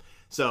Adams.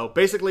 So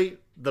basically,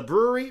 the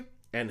brewery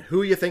and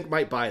who you think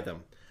might buy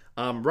them.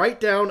 Write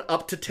down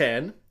up to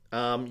 10.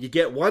 You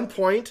get 1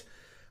 point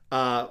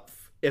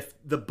if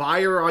the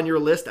buyer on your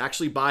list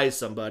actually buys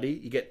somebody.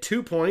 You get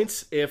 2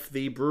 points if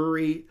the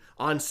brewery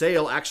on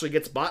sale actually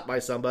gets bought by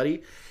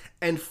somebody.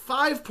 And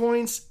 5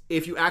 points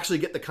if you actually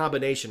get the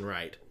combination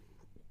right.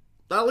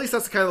 At least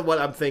that's kind of what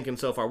I'm thinking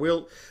so far.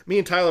 Me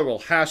and Tyler will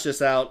hash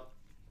this out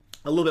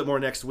a little bit more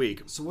next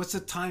week. So what's the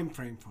time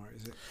frame for it?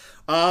 Is it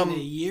in a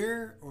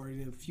year or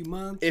in a few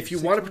months? If you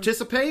want to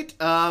participate,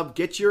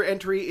 get your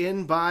entry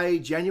in by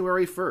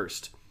January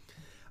 1st.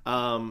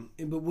 But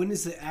when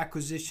is the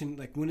acquisition?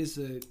 Like, when is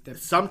the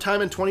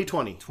sometime in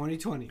 2020.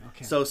 2020.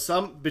 Okay. So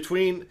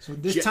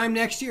this time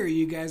next year,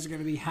 you guys are going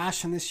to be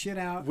hashing this shit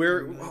out.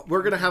 We're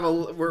going to have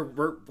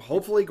we're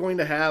hopefully going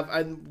to have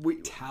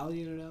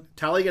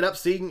tallying it up,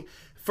 seeing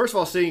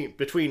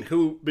between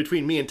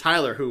me and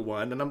Tyler who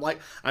won, and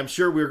I'm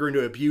sure we're going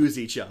to abuse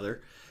each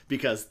other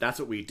because that's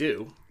what we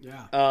do.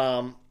 Yeah.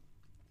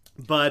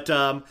 But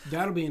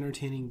that'll be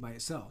entertaining by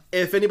itself.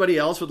 If anybody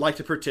else would like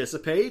to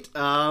participate,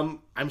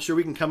 I'm sure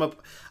we can come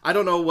up. I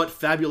don't know what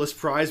fabulous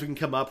prize we can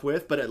come up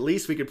with, but at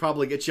least we could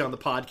probably get you on the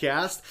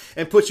podcast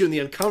and put you in the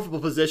uncomfortable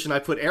position I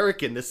put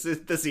Eric in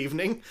this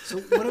evening. So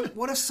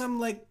what if some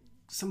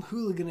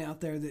hooligan out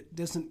there that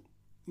doesn't,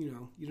 you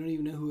don't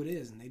even know who it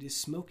is, and they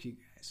just smoke you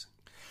guys?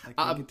 Like,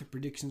 they get the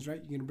predictions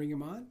right, you're gonna bring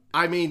them on?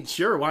 I mean,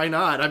 sure, why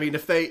not? I mean,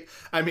 if they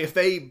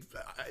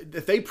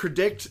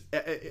predict,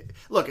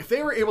 look, if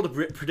they were able to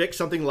predict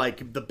something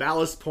like the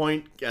Ballast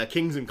Point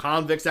Kings and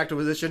Convicts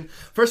acquisition,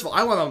 first of all,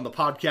 I want them on the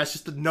podcast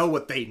just to know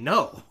what they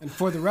know. And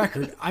for the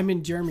record, I'm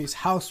in Jeremy's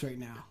house right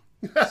now.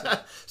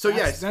 So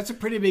yes, that's a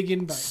pretty big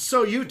invite.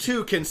 So you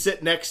too can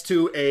sit next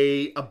to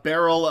a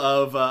barrel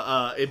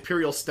of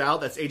Imperial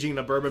Stout that's aging in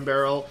a bourbon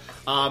barrel.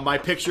 My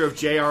picture of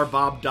J.R.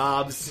 Bob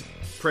Dobbs.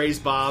 Praise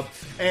Bob,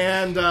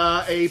 and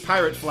a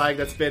pirate flag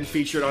that's been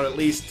featured on at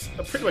least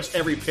pretty much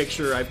every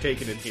picture I've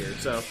taken in here.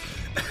 So,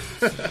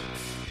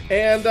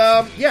 and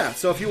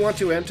so if you want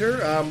to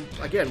enter,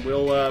 again,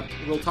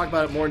 we'll talk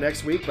about it more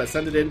next week. But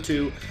send it in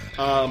to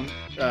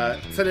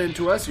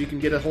us. You can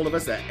get a hold of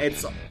us at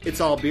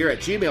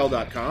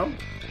itsallbeer@gmail.com.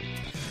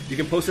 You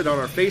can post it on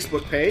our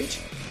Facebook page,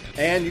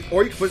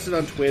 or you can post it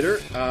on Twitter.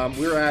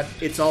 We're at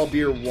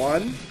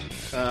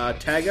itsallbeer1.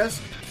 Tag us.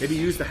 Maybe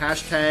use the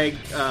hashtag.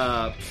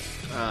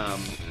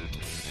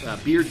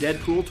 Beer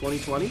Deadpool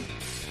 2020,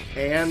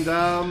 and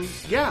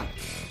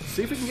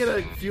see if we can get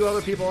a few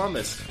other people on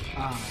this.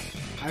 I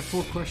have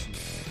 4 questions.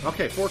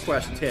 Okay, 4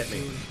 questions. Hit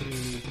me.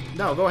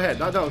 No, go ahead.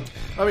 No, don't.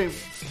 I mean,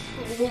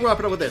 we'll wrap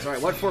it up with this. All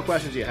right, what 4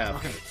 questions do you have?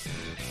 Okay.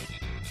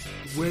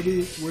 Where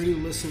do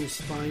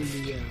listeners find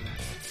the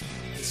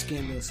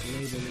scandalous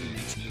label that you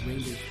mentioned, the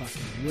Rainbow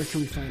Fucking? Where can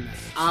we find that?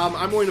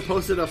 I'm going to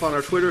post it up on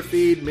our Twitter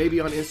feed,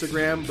 maybe on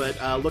Instagram, but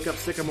look up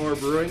Sycamore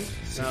Brewing.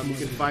 You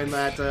can find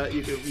that.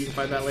 You can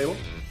find that label.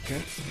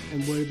 Okay.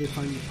 And where do they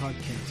find your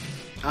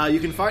podcast? You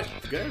can find.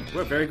 Good.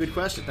 Very good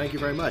question. Thank you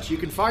very much. You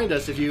can find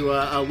us if you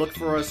look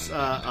for us.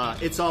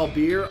 It's All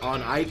Beer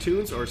on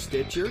iTunes or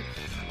Stitcher.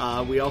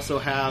 We also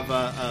have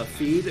a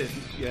feed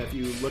if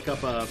you look up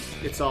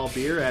It's All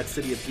Beer at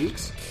City of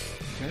Geeks.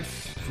 Okay.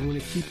 If you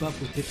want to keep up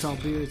with It's All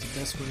Beer, it's the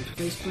best way.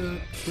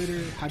 Facebook, Twitter,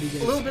 how do you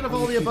guys... A little bit of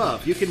all the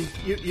above. You can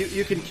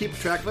keep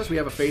track of us. We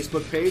have a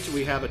Facebook page.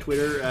 We have a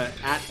Twitter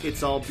at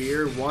It's All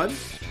Beer 1.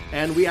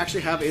 And we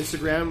actually have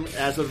Instagram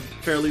as of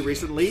fairly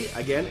recently.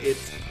 Again,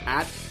 it's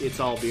at It's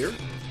All Beer.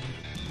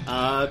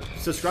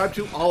 Subscribe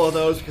to all of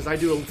those because I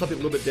do something a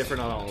little bit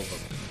different on all of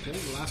them. Okay,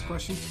 the last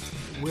question.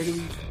 Where do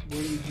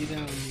we get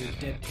on your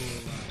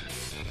Deadpool...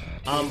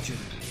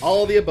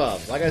 all of the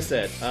above. Like I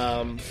said,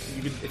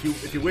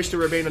 if you wish to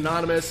remain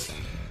anonymous,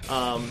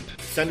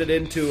 send it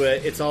into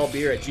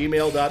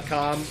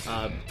itsallbeer@gmail.com.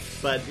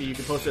 But you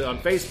can post it on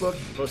Facebook,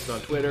 you can post it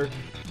on Twitter.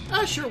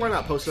 Sure, why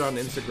not post it on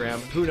Instagram?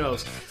 Who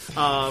knows?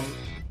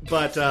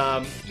 But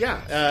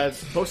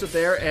post it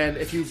there, and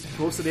if you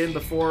post it in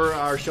before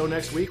our show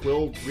next week,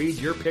 we'll read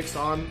your picks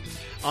on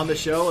the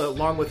show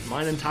along with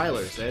mine and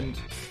Tyler's, and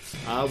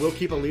we'll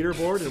keep a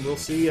leaderboard and we'll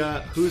see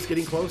who's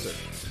getting closer.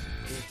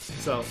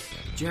 So,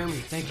 Jeremy,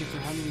 thank you for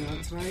having me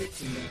on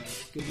tonight, and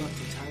good luck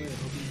to Tyler. I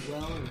hope he's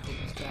well, and I hope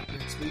he's back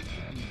next week.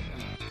 And,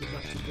 good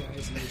luck to you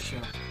guys in the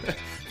show.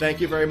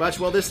 Thank you very much.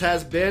 Well, this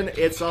has been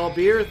It's All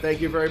Beer.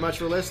 Thank you very much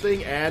for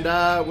listening, and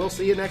we'll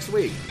see you next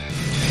week.